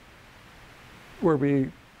one, where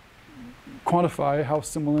we quantify how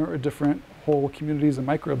similar or different whole communities of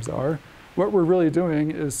microbes are, what we're really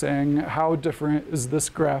doing is saying how different is this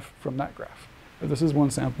graph from that graph. If this is one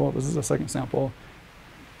sample, this is a second sample.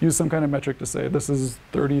 Use some kind of metric to say this is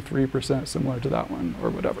 33% similar to that one, or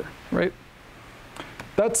whatever, right?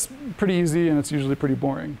 That's pretty easy, and it's usually pretty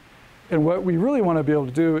boring. And what we really want to be able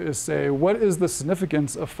to do is say, what is the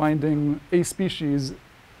significance of finding a species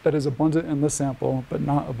that is abundant in this sample, but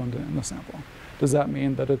not abundant in this sample? Does that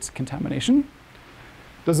mean that it's contamination?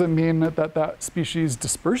 Does it mean that species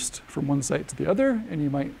dispersed from one site to the other? And you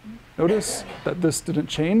might notice that this didn't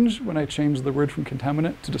change when I changed the word from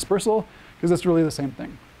contaminant to dispersal, because it's really the same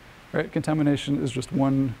thing, right? Contamination is just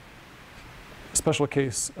one special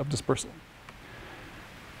case of dispersal.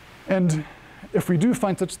 And if we do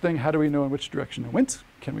find such a thing, how do we know in which direction it went?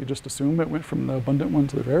 Can we just assume it went from the abundant one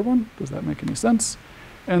to the rare one? Does that make any sense?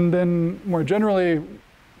 And then more generally,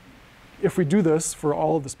 if we do this for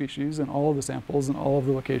all of the species and all of the samples and all of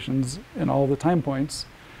the locations and all of the time points,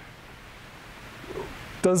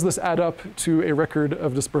 does this add up to a record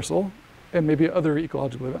of dispersal and maybe other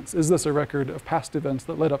ecological events? Is this a record of past events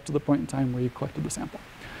that led up to the point in time where you collected the sample?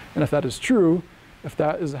 And if that is true, if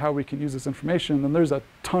that is how we can use this information, then there's a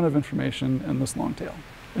ton of information in this long tail.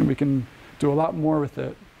 And we can do a lot more with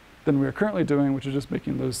it than we are currently doing, which is just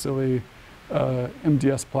making those silly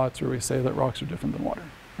MDS plots where we say that rocks are different than water,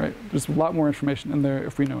 right? There's a lot more information in there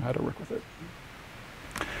if we know how to work with it.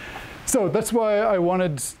 So that's why I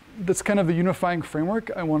wanted, that's kind of the unifying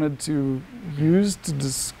framework I wanted to use to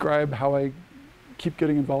describe how I keep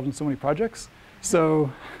getting involved in so many projects.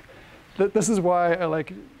 So this is why I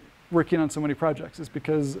like working on so many projects, is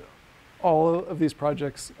because all of these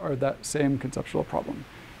projects are that same conceptual problem.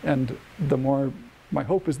 And the more, my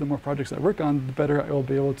hope is the more projects I work on, the better I will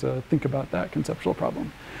be able to think about that conceptual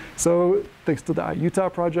problem. So thanks to the Utah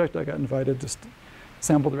project, I got invited to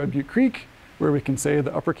sample the Red Butte Creek, where we can say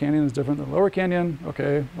the upper canyon is different than the lower canyon.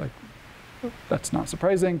 Okay, like that's not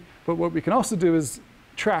surprising. But what we can also do is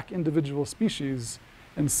track individual species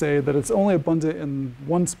and say that it's only abundant in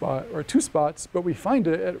one spot or two spots, but we find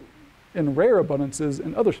it in rare abundances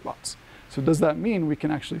in other spots. So does that mean we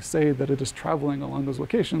can actually say that it is traveling along those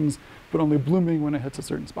locations, but only blooming when it hits a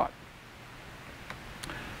certain spot?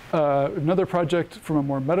 Another project from a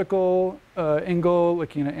more medical angle,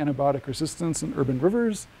 looking at antibiotic resistance in urban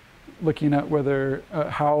rivers, looking at whether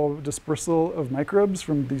how dispersal of microbes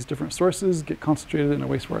from these different sources get concentrated in a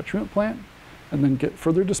wastewater treatment plant and then get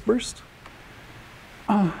further dispersed.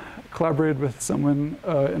 Collaborated with someone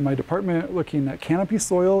in my department looking at canopy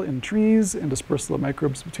soil in trees and dispersal of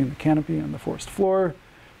microbes between the canopy and the forest floor.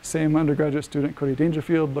 Same undergraduate student, Cody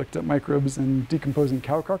Dangerfield, looked at microbes in decomposing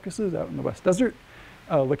cow carcasses out in the West Desert,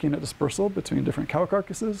 looking at dispersal between different cow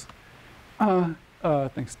carcasses.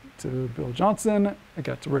 Thanks to Bill Johnson, I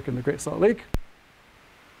got to work in the Great Salt Lake.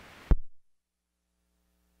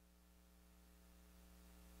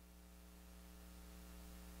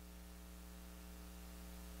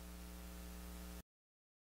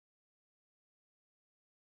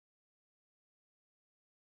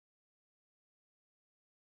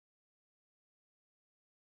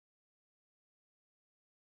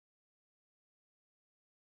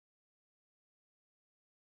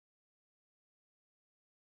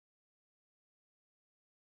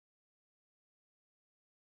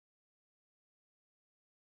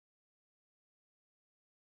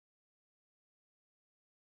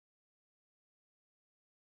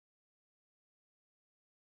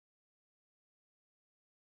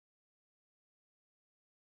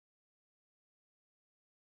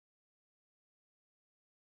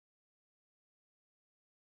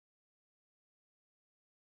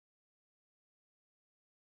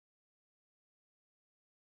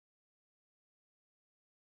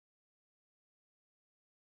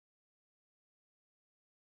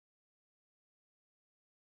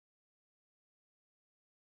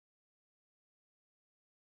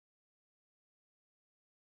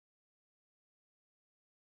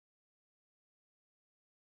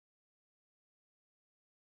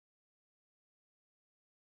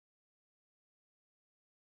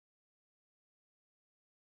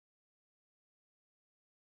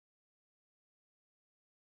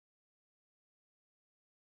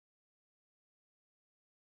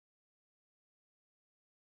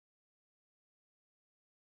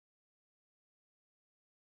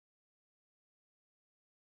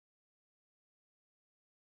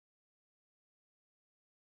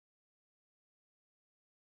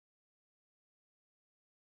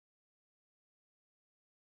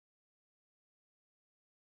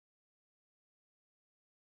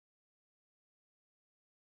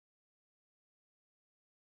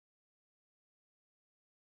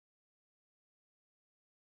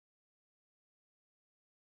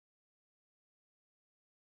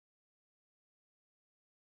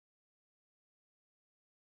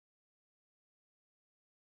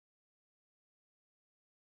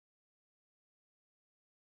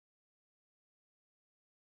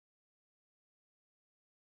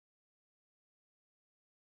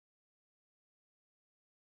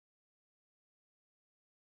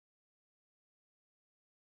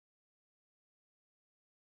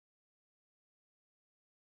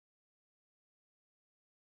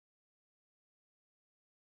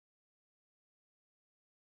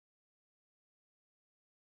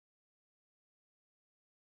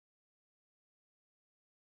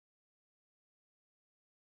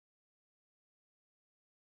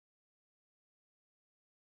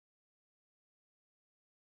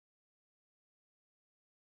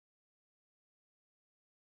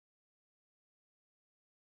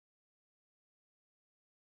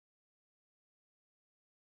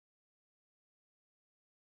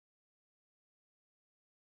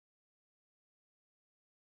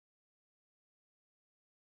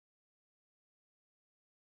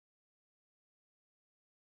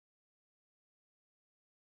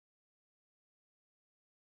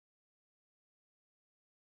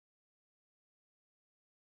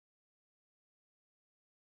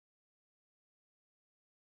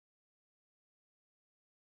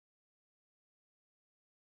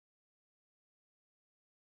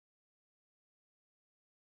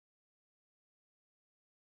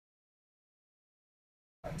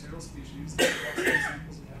 bacterial species that have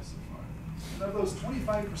samples we have so far. And of those,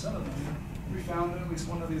 25% of them we found in at least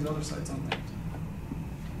one of these other sites on land.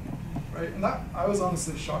 Right, and that, I was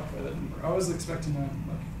honestly shocked by that number. I was expecting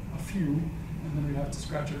a few, and then we'd have to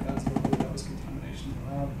scratch our heads about whether that was contamination in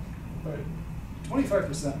the lab. But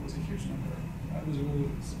 25% was a huge number. I was really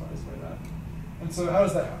surprised by that. And so how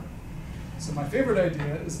does that happen? So my favorite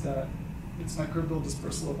idea is that it's microbial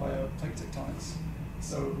dispersal via plate tectonics.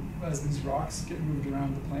 So as these rocks get moved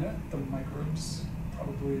around the planet, the microbes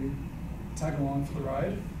probably tag along for the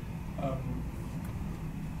ride.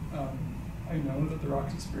 I know that the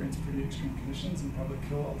rocks experience pretty extreme conditions and probably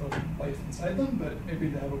kill all the life inside them, but maybe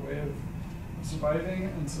they have a way of surviving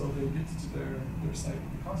until they get to their site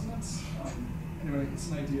on the continents. Anyway, it's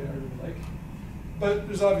an idea I really like. But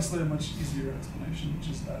there's obviously a much easier explanation, which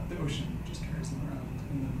is that the ocean just carries them around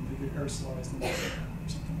and then they get aerosolized in the water or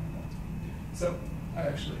something like that. So I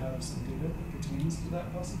actually have some data that pertains to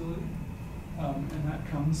that possibility. And that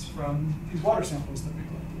comes from these water samples that we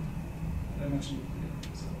collected that I mentioned at the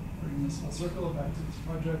beginning. So bringing this full circle back to this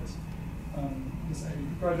project, this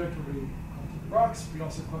IDP project where we collected the rocks. We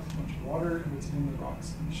also collected a bunch of water in between the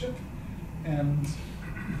rocks and the ship. And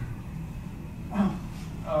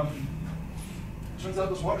turns out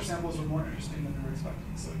those water samples were more interesting than we were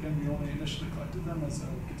expecting. So again, we only initially collected them as a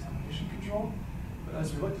contamination control. But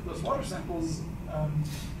as we looked at those water samples,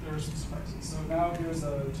 there were some surprises. So now here's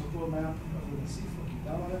a topo map of the Massif looking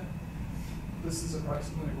down on it. This is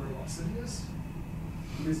approximately where Lost City is.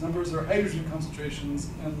 And these numbers are hydrogen concentrations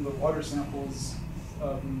and the water samples,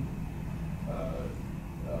 in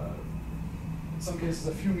some cases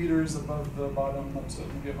a few meters above the bottom, up to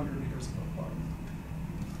maybe 100 meters above the bottom.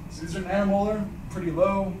 So these are nanomolar, pretty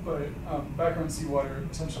low, but background seawater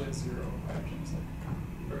essentially at zero. Hydrogen is like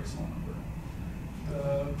a very small number.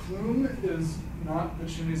 The plume is not the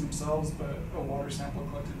chimneys themselves, but a water sample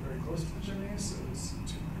collected very close to the chimneys, so it's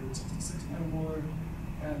 266 nanomolar.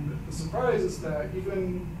 And the surprise is that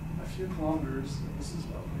even a few kilometers, and this is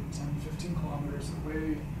about like 10, 15 kilometers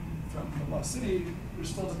away from the Lost City, there's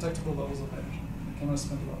still detectable levels of hydrogen. The chemists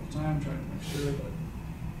spent a lot of time trying to make sure that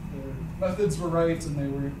their methods were right and they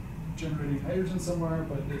were generating hydrogen somewhere,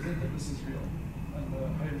 but they think that this is real. And the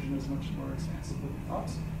hydrogen is much more expansive than we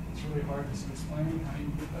thought. It's really hard to explain how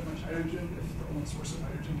you get that much hydrogen if the only source of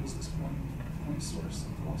hydrogen is this one point source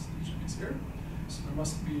of the Lost City chimneys here. So there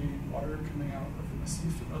must be water coming out of the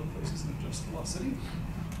Massif in other places than just the Lost City.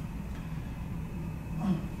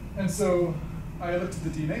 And so I looked at the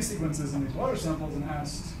DNA sequences in these water samples and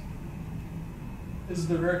asked, is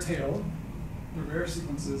the rare tail, the rare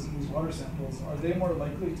sequences in these water samples, are they more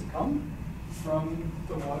likely to come from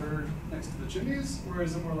the water next to the chimneys, or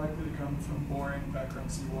is it more likely to come from boring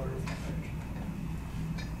background seawater with hydrogen?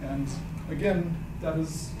 And again, that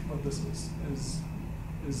is what this is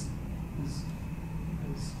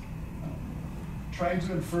trying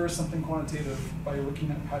to infer something quantitative by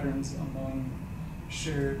looking at patterns among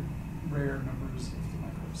shared rare numbers of the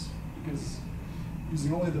microbes. Because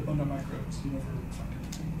using only the abundant microbes, you never find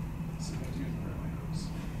anything. So you have to use the rare microbes.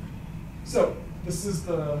 So this is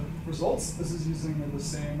the results. This is using the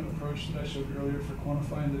same approach that I showed earlier for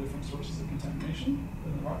quantifying the different sources of contamination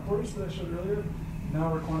in the rock cores that I showed earlier.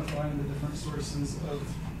 Now we're quantifying the different sources of,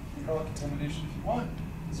 you call it contamination if you want,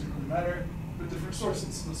 doesn't really matter, but different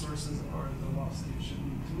sources. So the sources are the Lost City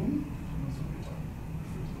chimney plume, and those are what we talk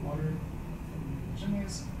about, the water from the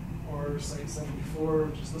chimneys, or Site 74,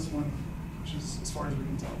 which is this one, which is, as far as we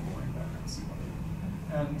can tell, boring background seawater.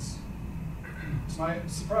 And to my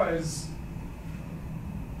surprise,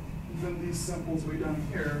 even these samples way down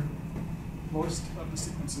here, most of the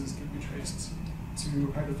sequences can be traced to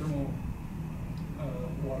hydrothermal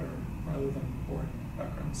water rather than boring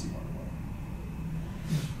background seawater water.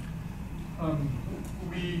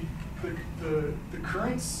 The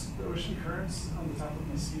currents, the ocean currents on the top of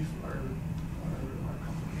Massif are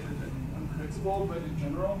complicated and unpredictable, but in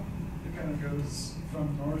general, it kind of goes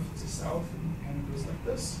from north to south and kind of goes like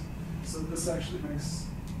this. So this actually makes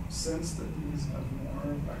sense that these have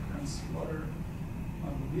more background seawater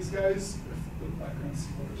than these guys. If the background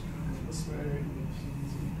seawater is going to go this way, and the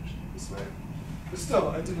plumes are going this way. But still,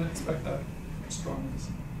 I didn't expect that strongly.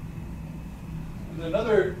 And then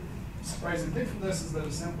another surprising thing from this is that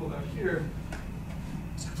a sample out here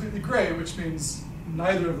is completely gray, which means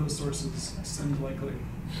neither of those sources seemed likely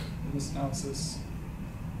in this analysis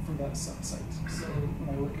for that site. So when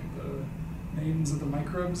I look at the names of the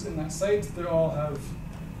microbes in that site, they all have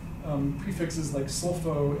prefixes like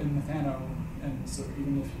sulfo and methano, and so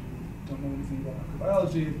even if you don't know anything about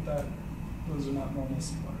microbiology, those are not normal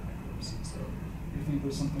seawater microbes. So you think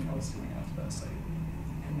there's something else going on at that site.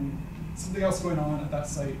 Something else going on at that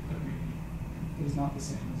site that is not the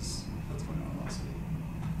same as what's going on in Lost City.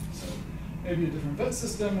 So maybe a different vent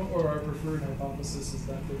system, or our preferred hypothesis is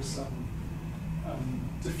that there's some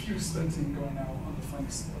diffuse venting going out on the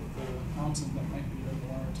flanks of the mountain that might be a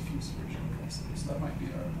more diffuse version of Lost City. So that might be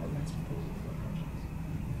our next proposal for the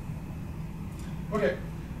project. Okay,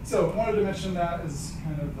 so I wanted to mention that as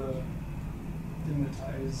kind of the thing that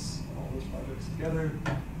ties all those projects together.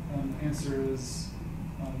 The answer is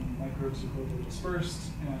microbes are globally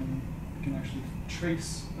dispersed, and we can actually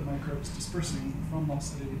trace the microbes dispersing from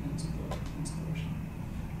lost city into the ocean.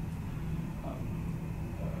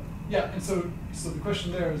 Yeah, and so the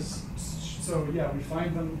question there is, so yeah, we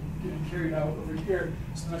find them getting carried out over here.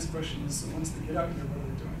 So the next question is, so once they get out here, what are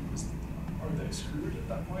they doing? Are they screwed at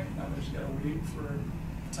that point? Now they just got to wait for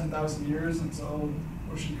 10,000 years until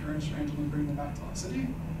ocean currents randomly bring them back to lost city?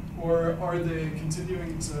 Or are they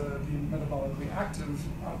continuing to be metabolically active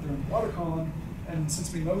out there in the water column? And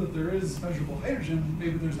since we know that there is measurable hydrogen,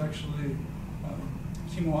 maybe there's actually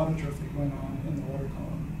chemoautotrophy going on in the water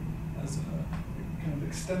column as a kind of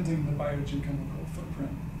extending the biogeochemical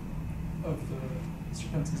footprint of the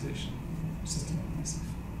serpentization system of Massif.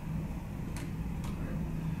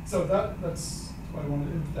 So that's why I wanted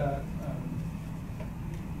to hint that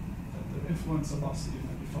the influence of lost city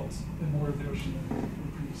might be felt in more of the ocean than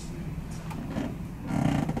previously.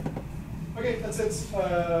 Okay, that's it.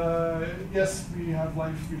 Yes, we have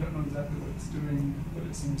life. We don't know exactly what it's doing, but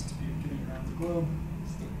it seems to be getting around the globe.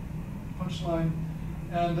 It's the punchline.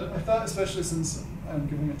 And I thought, especially since I'm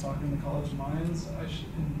giving a talk in the College of Mines, I should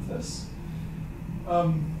end with this.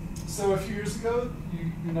 So a few years ago,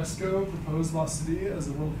 UNESCO proposed Lost City as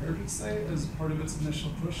a World Heritage Site as part of its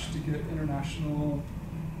initial push to get international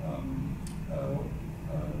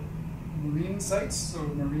marine sites, so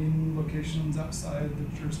marine locations outside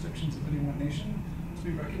the jurisdictions of any one nation, to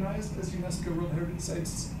be recognized as UNESCO World Heritage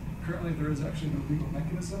Sites. Currently, there is actually no legal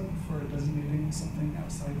mechanism for designating something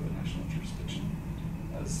outside of a national jurisdiction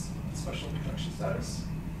as special protection status.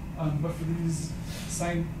 But for these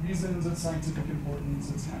reasons, its scientific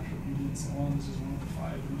importance, its natural beauty, and so on, this is one of the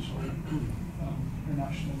 5 initial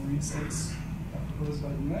international marine sites proposed by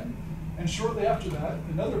the UN. And shortly after that,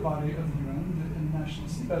 another body of the UN, the International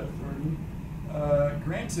Seabed Authority,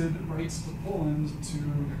 granted rights to Poland to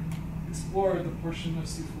explore the portion of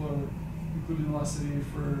seafloor, including the lost city,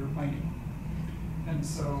 for mining. And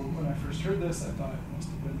so when I first heard this, I thought it must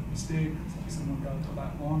have been a mistake. It's like someone got the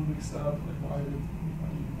lat long mixed up. Like, why do you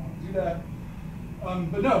want to do that?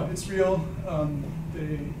 But no, it's real.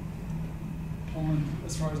 Poland,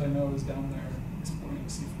 as far as I know, is down there exploring the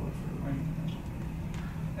seafloor for mining potential.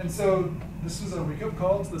 And so this was a wake-up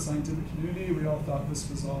call to the scientific community. We all thought this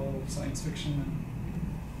was all science fiction,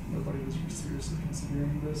 and nobody was seriously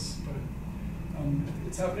considering this. But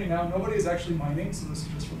it's happening now. Nobody is actually mining, so this is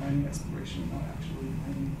just for mining exploration, not actually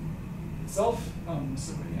mining itself.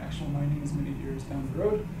 So any actual mining is many years down the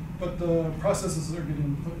road. But the processes are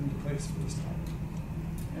getting put into place for this time.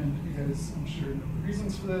 And you guys, I'm sure, know the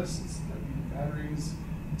reasons for this. It's that we need batteries.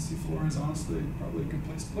 Seafloor is honestly probably a good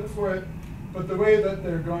place to look for it. But the way that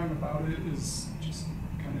they're going about it is just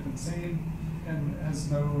kind of insane and has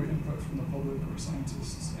no input from the public or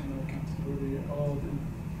scientists and no accountability at all. The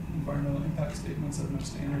environmental impact statements have no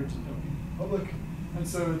standards and don't meet the public. And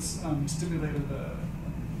so it's stimulated a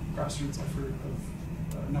grassroots effort of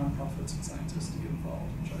nonprofits and scientists to get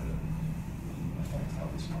involved and try to affect how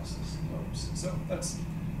this process develops. So that's,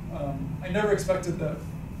 I never expected that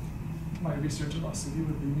my research at Lost City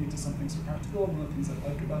would lead me to something so practical. One of the things I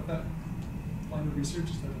like about that line of research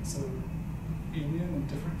is that it's so alien and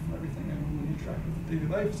different from everything I normally interact with in daily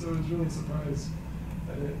life. So I was really surprised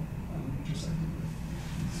that it intersected with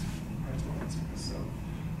these practical answers. So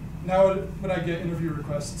now when I get interview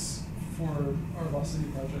requests for our Lost City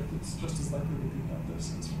project, it's just as likely to be about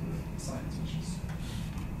this as for science, which is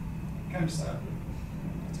kind of sad, but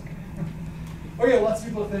that's okay. Oh yeah, lots of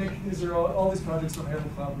people think these are all these projects are highly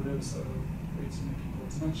collaborative, so way too many people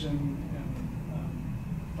to mention.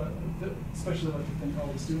 But especially I'd like to thank all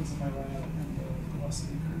the students in my lab and the Lost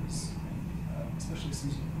City crews, and especially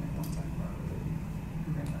Susan, my one-time partner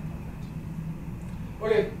who ran that project.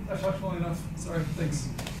 Okay, I've talked long enough. Sorry, thanks.